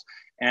nanoparticles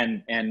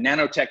and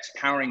nanotechs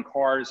powering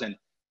cars and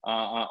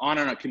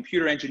on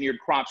computer-engineered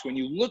crops. When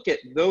you look at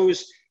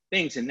those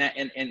things, and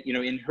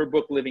in her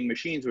book, Living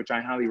Machines, which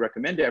I highly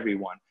recommend to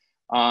everyone,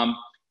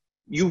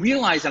 you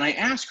realize, and I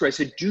asked her, I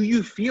said, do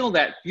you feel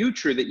that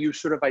future that you're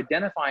sort of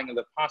identifying of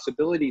the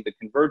possibility, the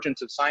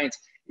convergence of science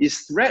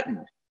is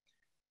threatened?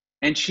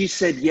 And she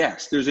said,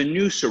 yes, there's a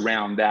noose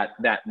around that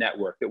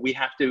network that we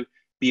have to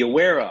be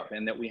aware of,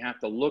 and that we have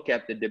to look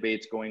at the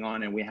debates going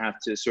on, and we have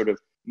to sort of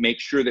make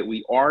sure that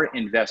we are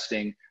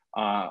investing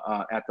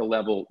at the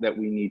level that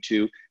we need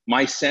to.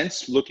 My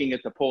sense, looking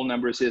at the poll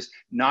numbers, is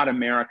not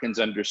Americans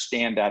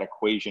understand that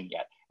equation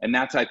yet. And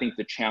that's, I think,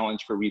 the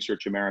challenge for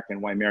Research America and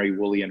why Mary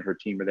Woolley and her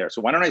team are there.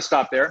 So why don't I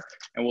stop there,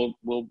 and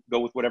we'll go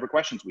with whatever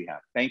questions we have.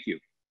 Thank you.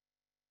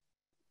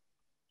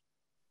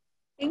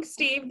 Thanks,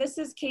 Steve. This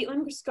is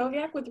Caitlin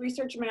Griskoviak with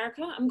Research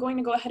America. I'm going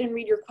to go ahead and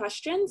read your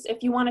questions.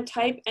 If you want to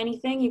type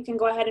anything, you can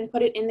go ahead and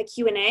put it in the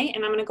Q&A,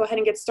 and I'm going to go ahead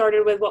and get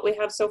started with what we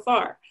have so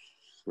far.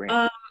 Great.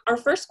 Our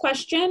first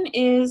question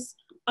is,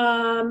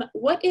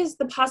 what is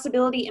the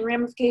possibility and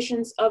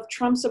ramifications of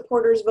Trump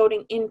supporters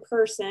voting in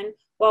person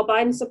while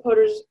Biden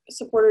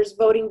supporters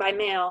voting by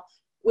mail,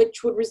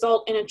 which would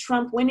result in a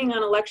Trump winning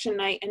on election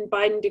night and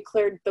Biden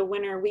declared the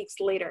winner weeks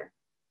later?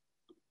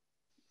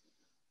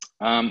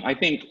 I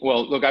think,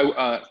 well, look,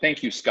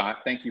 thank you, Scott.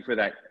 Thank you for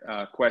that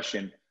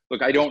question.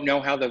 Look, I don't know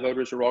how the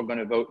voters are all going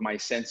to vote. My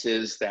sense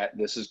is that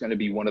this is going to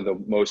be one of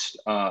the most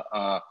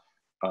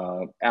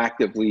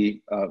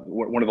actively,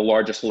 one of the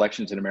largest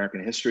elections in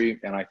American history.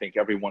 And I think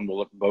everyone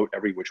will vote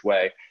every which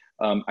way.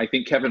 I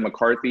think Kevin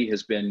McCarthy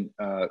has been,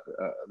 the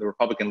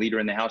Republican leader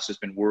in the House, has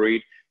been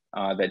worried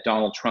that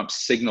Donald Trump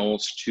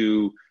signals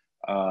to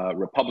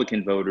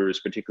Republican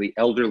voters, particularly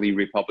elderly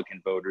Republican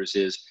voters,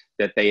 is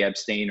that they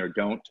abstain or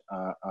don't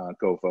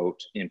go vote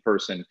in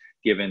person,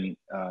 given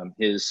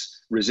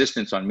his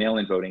resistance on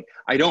mail-in voting.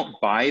 I don't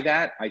buy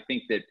that. I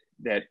think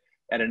that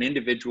at an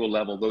individual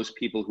level, those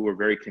people who are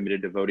very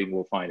committed to voting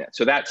will find it.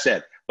 So that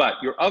said, but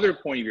your other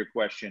point of your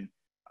question,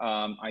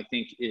 I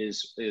think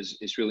is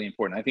really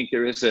important. I think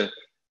there is a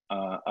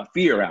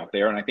fear out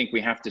there, and I think we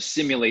have to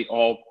simulate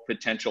all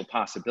potential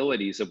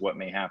possibilities of what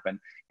may happen,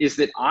 is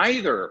that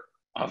either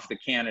of the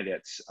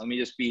candidates, let me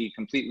just be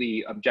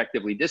completely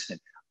objectively distant,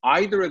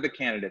 either of the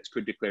candidates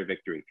could declare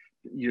victory.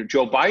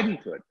 Joe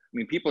Biden could. I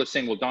mean, people are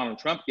saying, well, Donald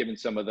Trump, given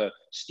some of the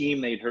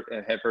steam they'd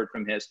have heard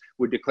from his,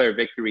 would declare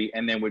victory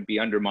and then would be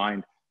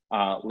undermined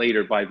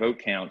later by vote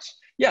counts.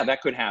 Yeah,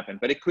 that could happen,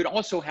 but it could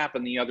also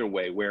happen the other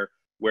way, where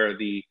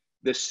the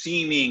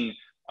seeming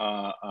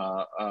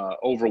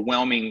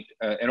overwhelming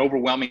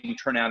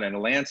turnout and a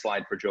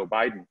landslide for Joe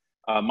Biden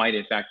might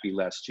in fact be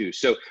less too.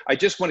 So I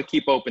just want to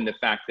keep open the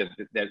fact that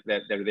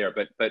they're there.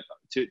 But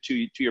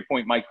to your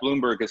point, Mike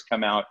Bloomberg has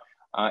come out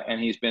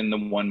and he's been the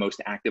one most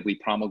actively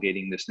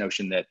promulgating this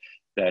notion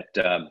that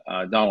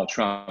Donald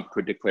Trump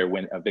could declare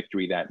a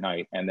victory that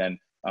night and then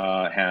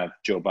have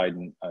Joe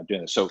Biden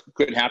doing this. So it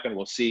could happen.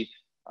 We'll see.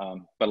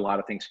 But a lot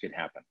of things could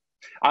happen.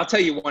 I'll tell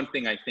you one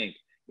thing I think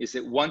is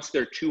that once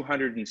there are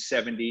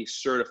 270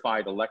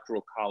 certified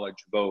electoral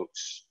college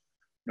votes,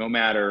 no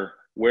matter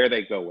where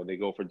they go, whether they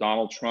go for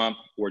Donald Trump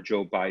or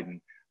Joe Biden,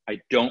 I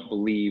don't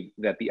believe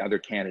that the other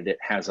candidate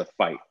has a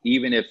fight.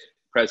 Even if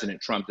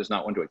President Trump does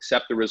not want to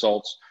accept the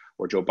results,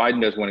 or Joe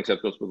Biden doesn't want to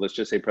accept those, but let's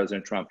just say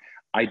President Trump,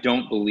 I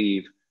don't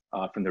believe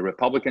from the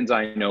Republicans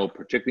I know,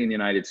 particularly in the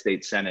United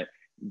States Senate,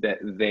 that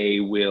they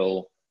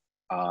will,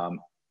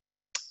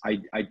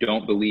 I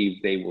don't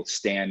believe they will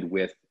stand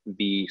with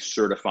the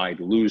certified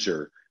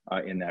loser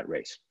in that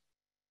race.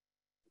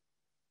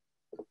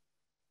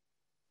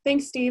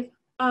 Thanks, Steve.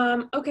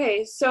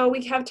 Okay, so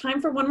we have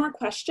time for one more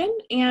question.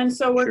 And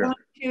so we're going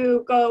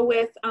to go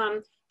with,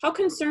 how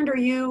concerned are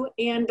you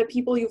and the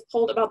people you've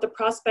polled about the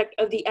prospect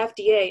of the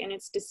FDA and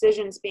its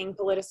decisions being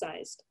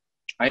politicized?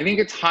 I think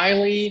it's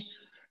highly,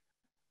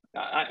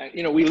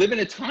 we live in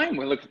a time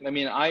where, look, I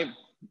mean, how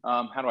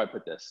do I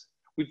put this?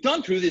 We've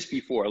gone through this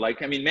before.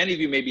 Like, I mean, many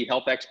of you may be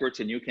health experts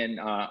and you can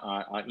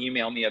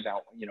email me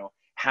about,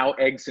 how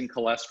eggs and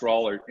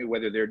cholesterol, or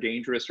whether they're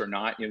dangerous or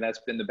not. That's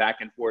been the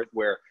back and forth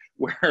where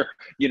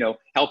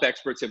health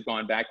experts have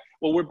gone back.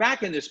 Well, we're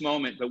back in this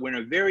moment, but we're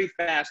in a very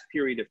fast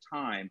period of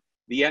time.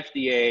 The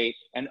FDA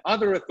and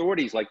other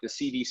authorities like the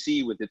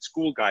CDC with its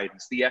school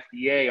guidance, the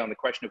FDA on the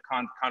question of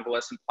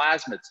convalescent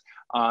plasmids,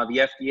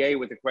 the FDA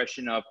with the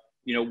question of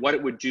what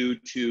it would do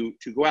to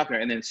go out there,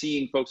 and then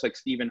seeing folks like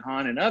Stephen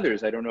Hahn and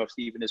others. I don't know if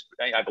Stephen is,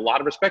 I have a lot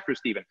of respect for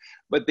Stephen,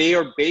 but they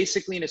are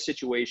basically in a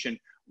situation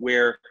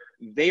where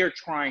they are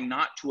trying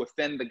not to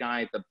offend the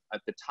guy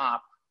at the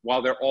top,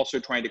 while they're also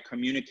trying to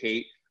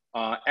communicate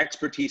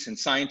expertise and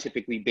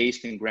scientifically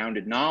based and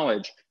grounded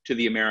knowledge to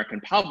the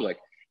American public.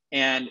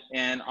 And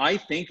I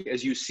think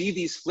as you see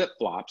these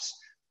flip-flops,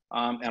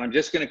 and I'm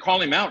just going to call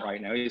him out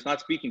right now, he's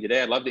not speaking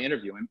today, I'd love to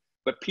interview him,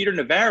 but Peter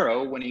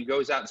Navarro, when he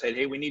goes out and said,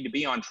 hey, we need to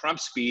be on Trump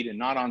speed and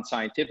not on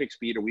scientific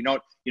speed, or we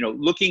don't,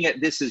 looking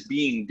at this as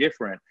being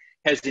different,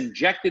 has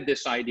injected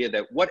this idea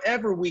that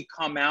whatever we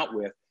come out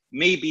with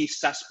may be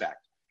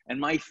suspect. And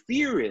my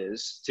fear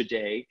is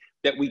today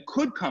that we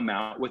could come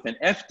out with an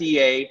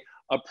FDA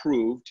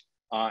approved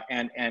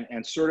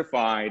and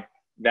certified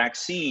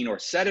vaccine or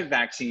set of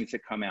vaccines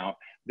that come out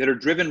that are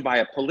driven by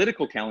a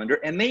political calendar,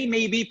 and they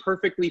may be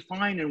perfectly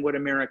fine in what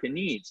America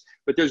needs,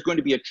 but there's going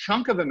to be a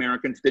chunk of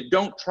Americans that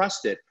don't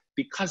trust it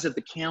because of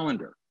the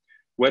calendar.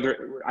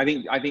 Whether I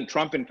think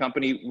Trump and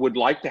company would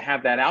like to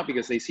have that out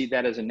because they see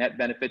that as a net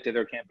benefit to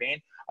their campaign.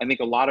 I think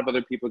a lot of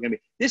other people are going to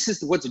be, this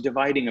is what's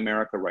dividing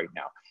America right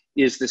now,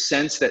 is the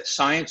sense that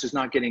science is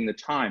not getting the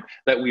time,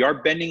 that we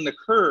are bending the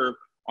curve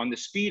on the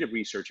speed of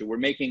research, and we're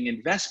making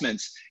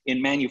investments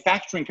in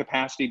manufacturing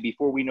capacity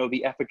before we know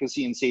the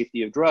efficacy and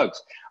safety of drugs.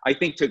 I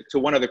think to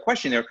one other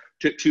question there,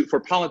 for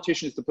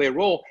politicians to play a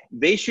role,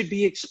 they should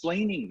be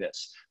explaining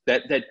this,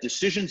 that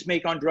decisions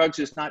made on drugs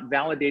is not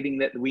validating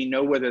that we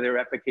know whether they're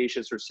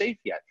efficacious or safe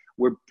yet.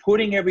 We're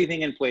putting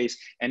everything in place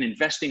and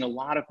investing a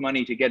lot of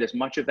money to get as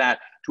much of that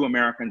to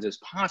Americans as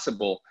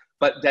possible,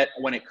 but that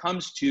when it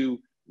comes to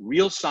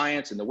real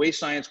science and the way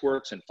science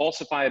works and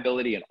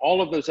falsifiability and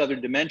all of those other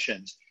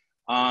dimensions,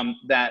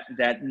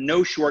 that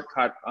no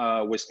shortcut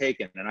was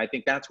taken. And I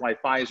think that's why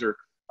Pfizer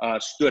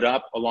stood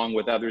up along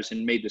with others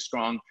and made the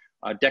strong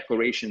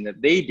declaration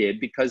that they did,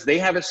 because they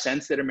have a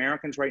sense that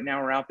Americans right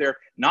now are out there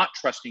not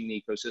trusting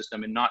the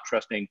ecosystem and not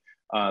trusting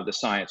the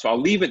science. So I'll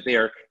leave it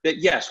there that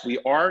yes, we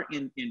are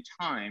in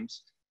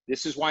times.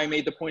 This is why I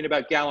made the point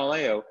about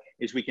Galileo,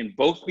 is we can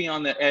both be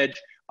on the edge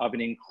of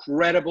an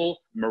incredible,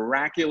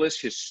 miraculous,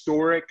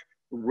 historic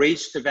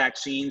race to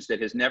vaccines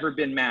that has never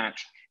been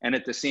matched. And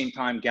at the same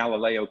time,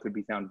 Galileo could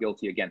be found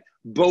guilty again.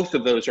 Both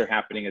of those are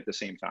happening at the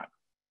same time.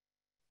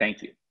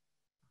 Thank you.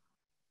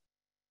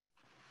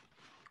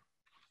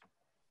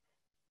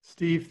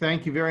 Steve,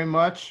 thank you very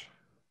much.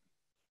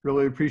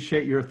 Really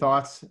appreciate your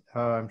thoughts.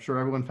 I'm sure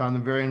everyone found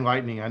them very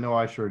enlightening. I know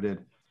I sure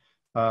did.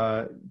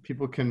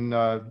 People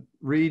can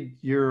read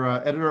your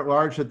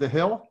editor-at-large at The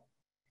Hill.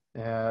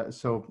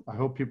 So I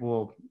hope people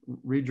will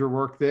read your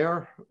work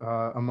there,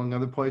 among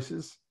other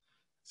places.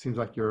 Seems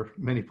like you're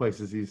many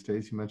places these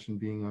days. You mentioned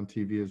being on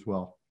TV as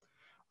well.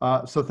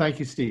 So thank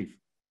you, Steve.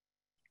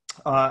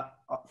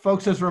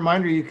 Folks, as a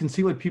reminder, you can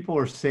see what people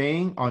are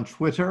saying on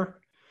Twitter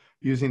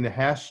using the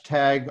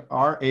hashtag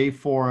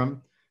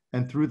 #RAForum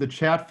and through the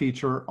chat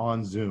feature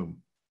on Zoom.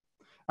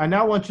 I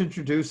now want to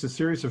introduce a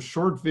series of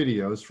short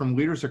videos from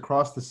leaders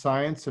across the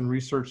science and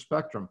research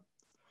spectrum.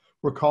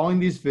 We're calling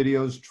these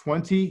videos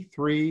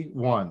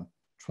 23-1,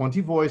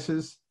 20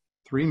 voices,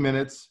 3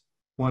 minutes,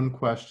 1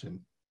 question.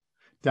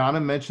 Donna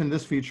mentioned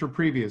this feature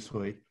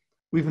previously.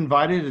 We've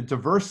invited a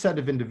diverse set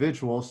of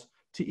individuals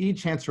to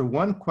each answer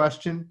 1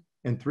 question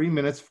in 3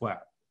 minutes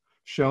flat,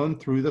 shown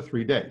through the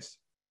 3 days.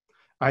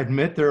 I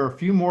admit there are a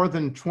few more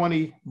than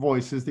 20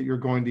 voices that you're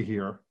going to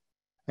hear.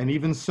 And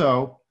even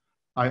so,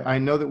 I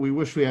know that we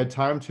wish we had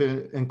time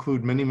to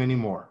include many, many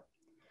more.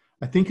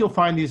 I think you'll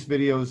find these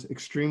videos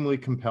extremely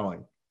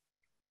compelling.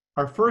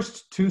 Our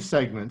first 2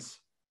 segments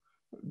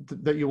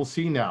that you will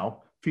see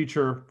now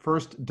feature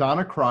first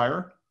Donna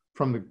Cryer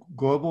from the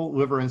Global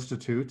Liver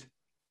Institute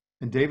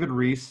and David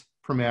Reese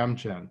from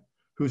Amgen,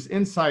 whose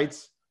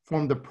insights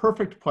form the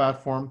perfect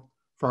platform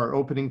for our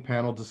opening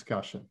panel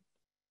discussion.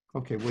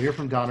 Okay, we'll hear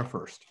from Donna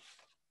first.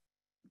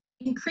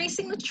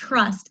 Increasing the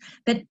trust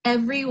that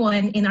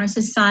everyone in our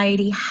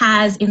society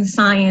has in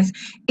science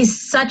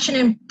is such an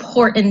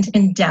important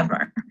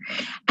endeavor.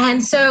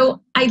 And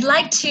so I'd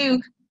like to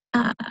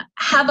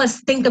have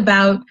us think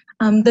about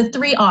the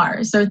 3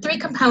 R's, or 3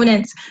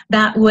 components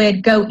that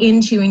would go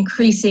into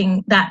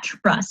increasing that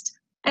trust.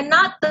 And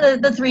not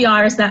the 3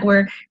 R's that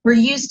we're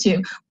used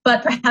to,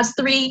 but perhaps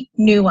 3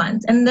 new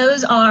ones. And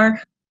those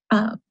are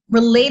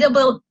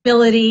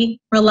relatability,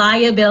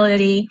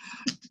 reliability,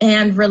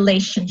 and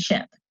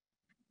relationship.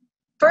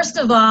 First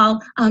of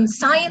all,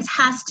 science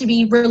has to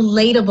be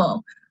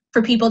relatable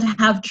for people to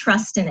have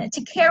trust in it,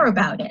 to care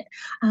about it.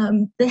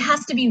 It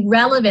has to be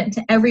relevant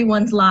to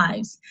everyone's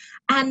lives.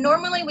 And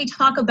normally we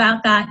talk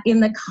about that in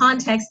the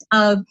context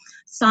of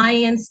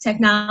science,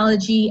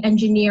 technology,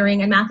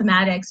 engineering, and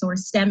mathematics, or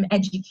STEM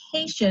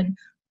education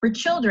for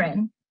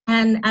children.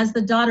 And as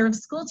the daughter of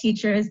school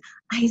teachers,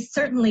 I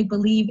certainly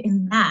believe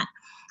in that.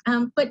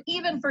 But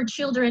even for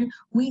children,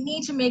 we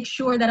need to make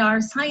sure that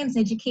our science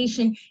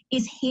education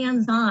is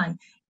hands-on,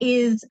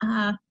 is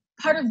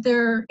part of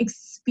their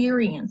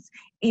experience,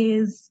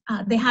 is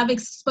they have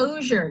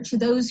exposure to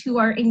those who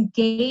are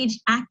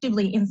engaged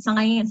actively in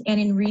science and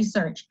in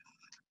research.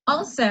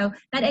 Also,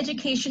 that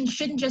education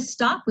shouldn't just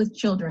stop with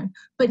children,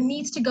 but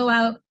needs to go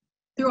out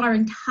through our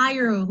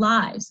entire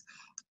lives.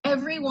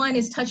 Everyone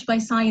is touched by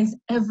science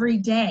every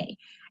day.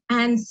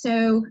 And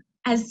so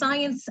as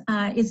science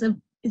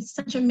is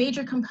such a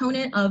major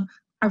component of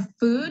our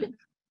food,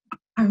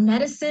 our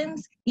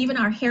medicines, even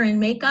our hair and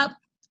makeup,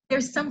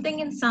 there's something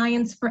in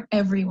science for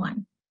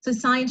everyone. So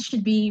science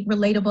should be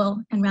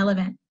relatable and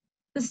relevant.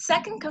 The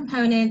second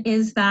component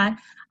is that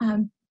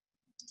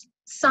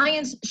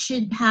science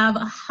should have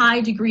a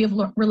high degree of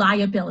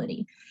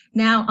reliability.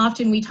 Now,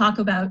 often we talk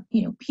about,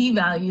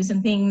 p-values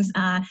and things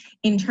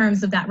in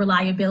terms of that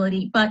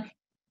reliability, but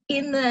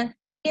in the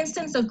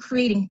instance of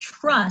creating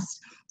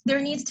trust, there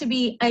needs to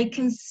be a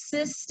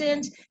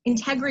consistent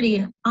integrity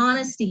and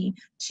honesty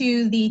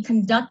to the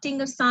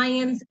conducting of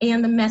science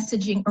and the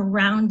messaging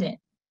around it.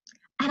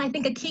 And I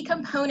think a key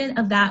component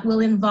of that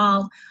will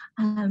involve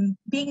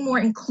being more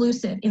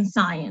inclusive in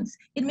science,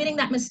 admitting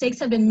that mistakes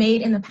have been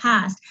made in the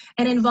past,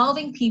 and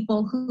involving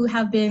people who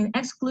have been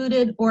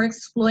excluded or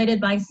exploited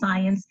by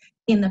science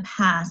in the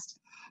past.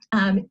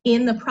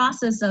 In the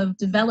process of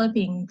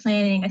developing,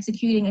 planning,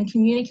 executing, and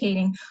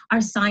communicating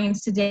our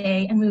science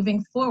today and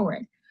moving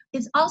forward.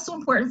 It's also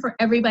important for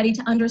everybody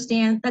to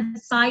understand that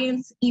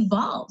science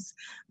evolves.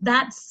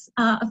 That's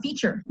a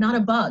feature, not a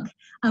bug.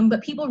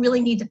 But people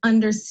really need to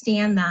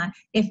understand that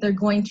if they're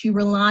going to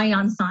rely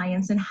on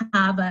science and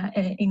have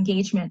an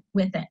engagement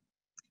with it.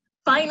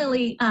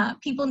 Finally,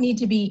 people need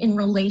to be in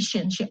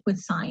relationship with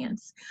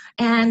science.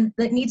 And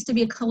that needs to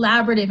be a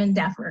collaborative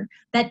endeavor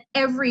that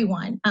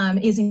everyone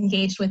is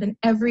engaged with, and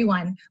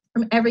everyone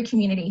from every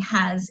community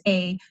has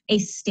a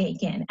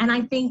stake in. And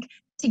I think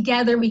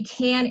together we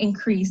can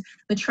increase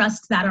the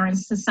trust that our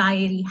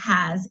society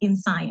has in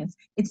science.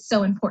 It's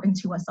so important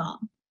to us all.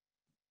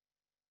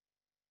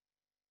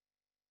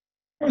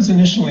 I was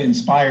initially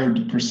inspired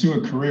to pursue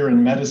a career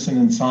in medicine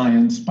and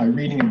science by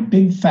reading a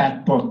big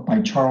fat book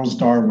by Charles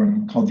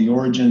Darwin called The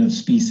Origin of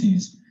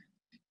Species.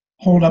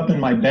 holed up in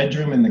my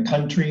bedroom in the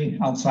country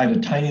outside a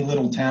tiny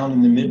little town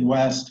in the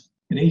Midwest.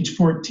 At age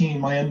 14,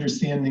 my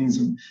understandings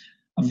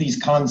of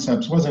these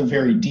concepts wasn't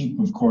very deep,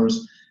 of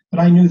course, but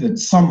I knew that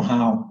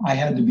somehow I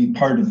had to be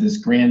part of this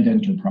grand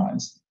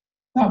enterprise.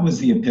 That was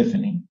the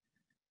epiphany.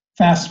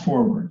 Fast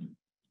forward.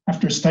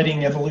 After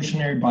studying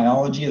evolutionary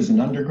biology as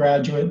an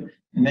undergraduate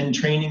and then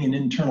training in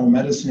internal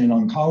medicine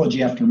and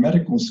oncology after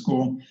medical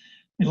school,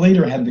 I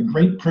later had the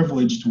great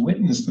privilege to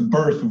witness the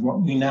birth of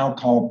what we now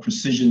call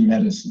precision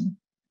medicine.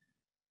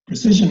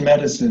 Precision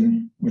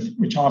medicine,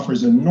 which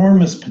offers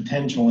enormous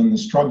potential in the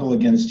struggle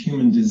against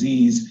human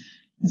disease,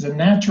 is a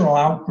natural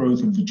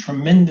outgrowth of the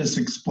tremendous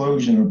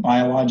explosion of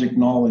biologic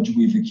knowledge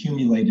we've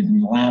accumulated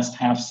in the last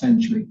half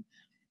century.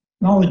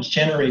 Knowledge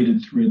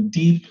generated through a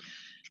deep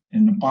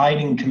and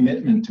abiding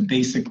commitment to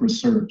basic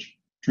research,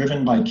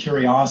 driven by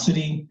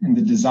curiosity and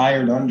the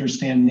desire to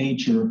understand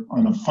nature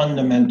on a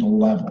fundamental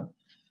level.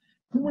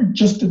 But we're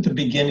just at the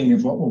beginning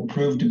of what will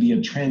prove to be a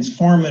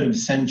transformative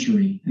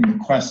century in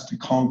the quest to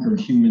conquer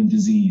human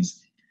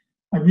disease.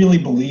 I really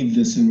believe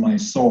this in my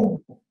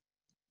soul.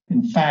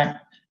 In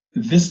fact, the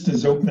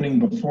vistas opening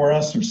before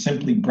us are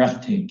simply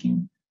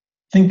breathtaking.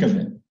 Think of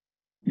it.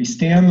 We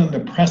stand on the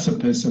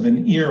precipice of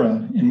an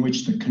era in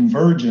which the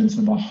convergence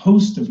of a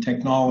host of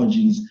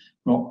technologies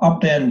will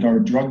upend our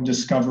drug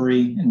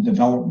discovery and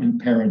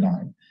development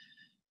paradigm.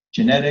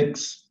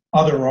 Genetics,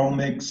 other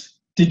omics,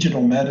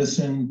 digital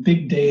medicine,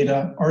 big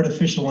data,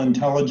 artificial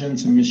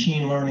intelligence, and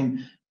machine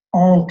learning,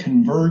 all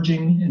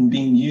converging and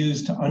being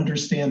used to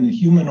understand the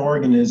human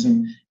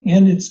organism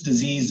and its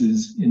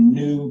diseases in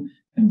new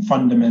and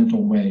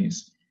fundamental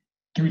ways.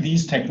 Through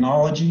these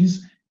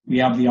technologies, we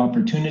have the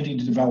opportunity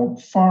to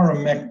develop far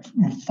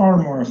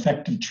more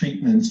effective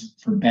treatments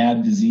for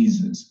bad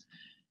diseases.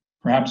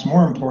 Perhaps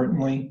more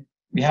importantly,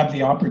 we have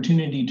the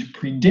opportunity to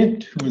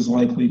predict who is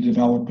likely to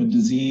develop a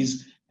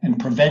disease and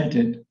prevent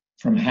it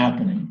from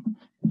happening.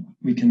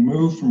 We can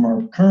move from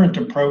our current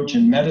approach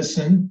in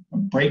medicine, a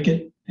break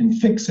it and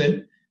fix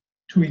it,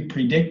 to a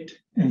predict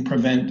and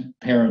prevent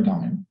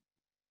paradigm.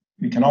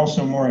 We can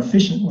also more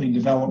efficiently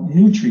develop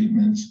new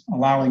treatments,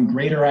 allowing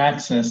greater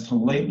access to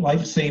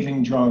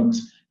life-saving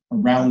drugs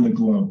around the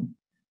globe.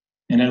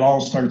 And it all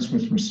starts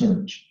with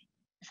research.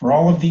 For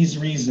all of these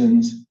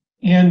reasons,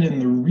 and in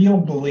the real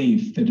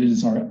belief that it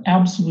is our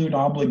absolute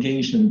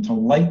obligation to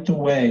light the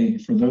way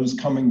for those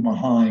coming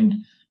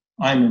behind,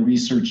 I'm a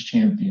research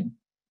champion.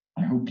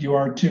 I hope you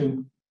are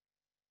too.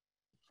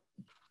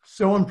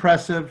 So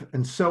impressive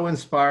and so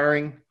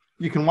inspiring.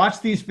 You can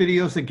watch these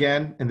videos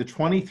again in the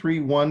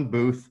 23-1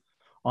 booth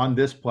on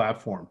this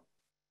platform.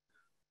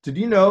 Did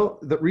you know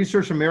that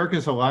Research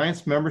America's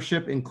Alliance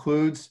membership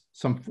includes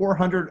some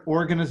 400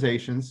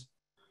 organizations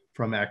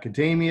from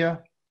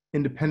academia,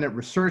 independent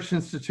research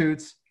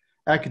institutes,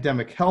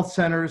 academic health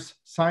centers,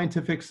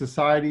 scientific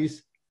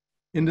societies,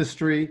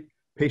 industry,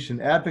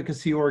 patient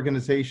advocacy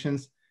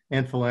organizations,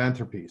 and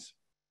philanthropies?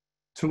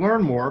 To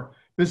learn more,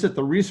 visit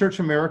the Research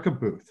America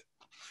booth.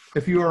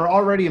 If you are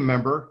already a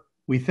member,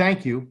 we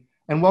thank you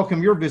and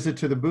welcome your visit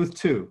to the booth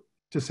too,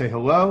 to say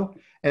hello,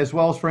 as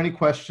well as for any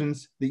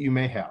questions that you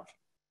may have.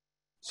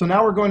 So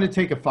now we're going to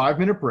take a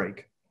 5-minute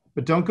break,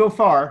 but don't go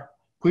far.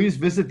 Please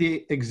visit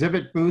the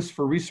exhibit booths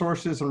for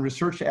resources and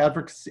research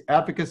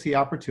advocacy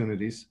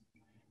opportunities.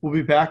 We'll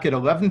be back at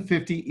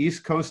 11:50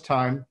 East Coast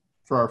time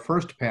for our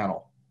first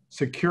panel,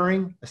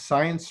 Securing a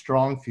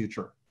Science-Strong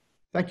Future.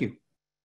 Thank you.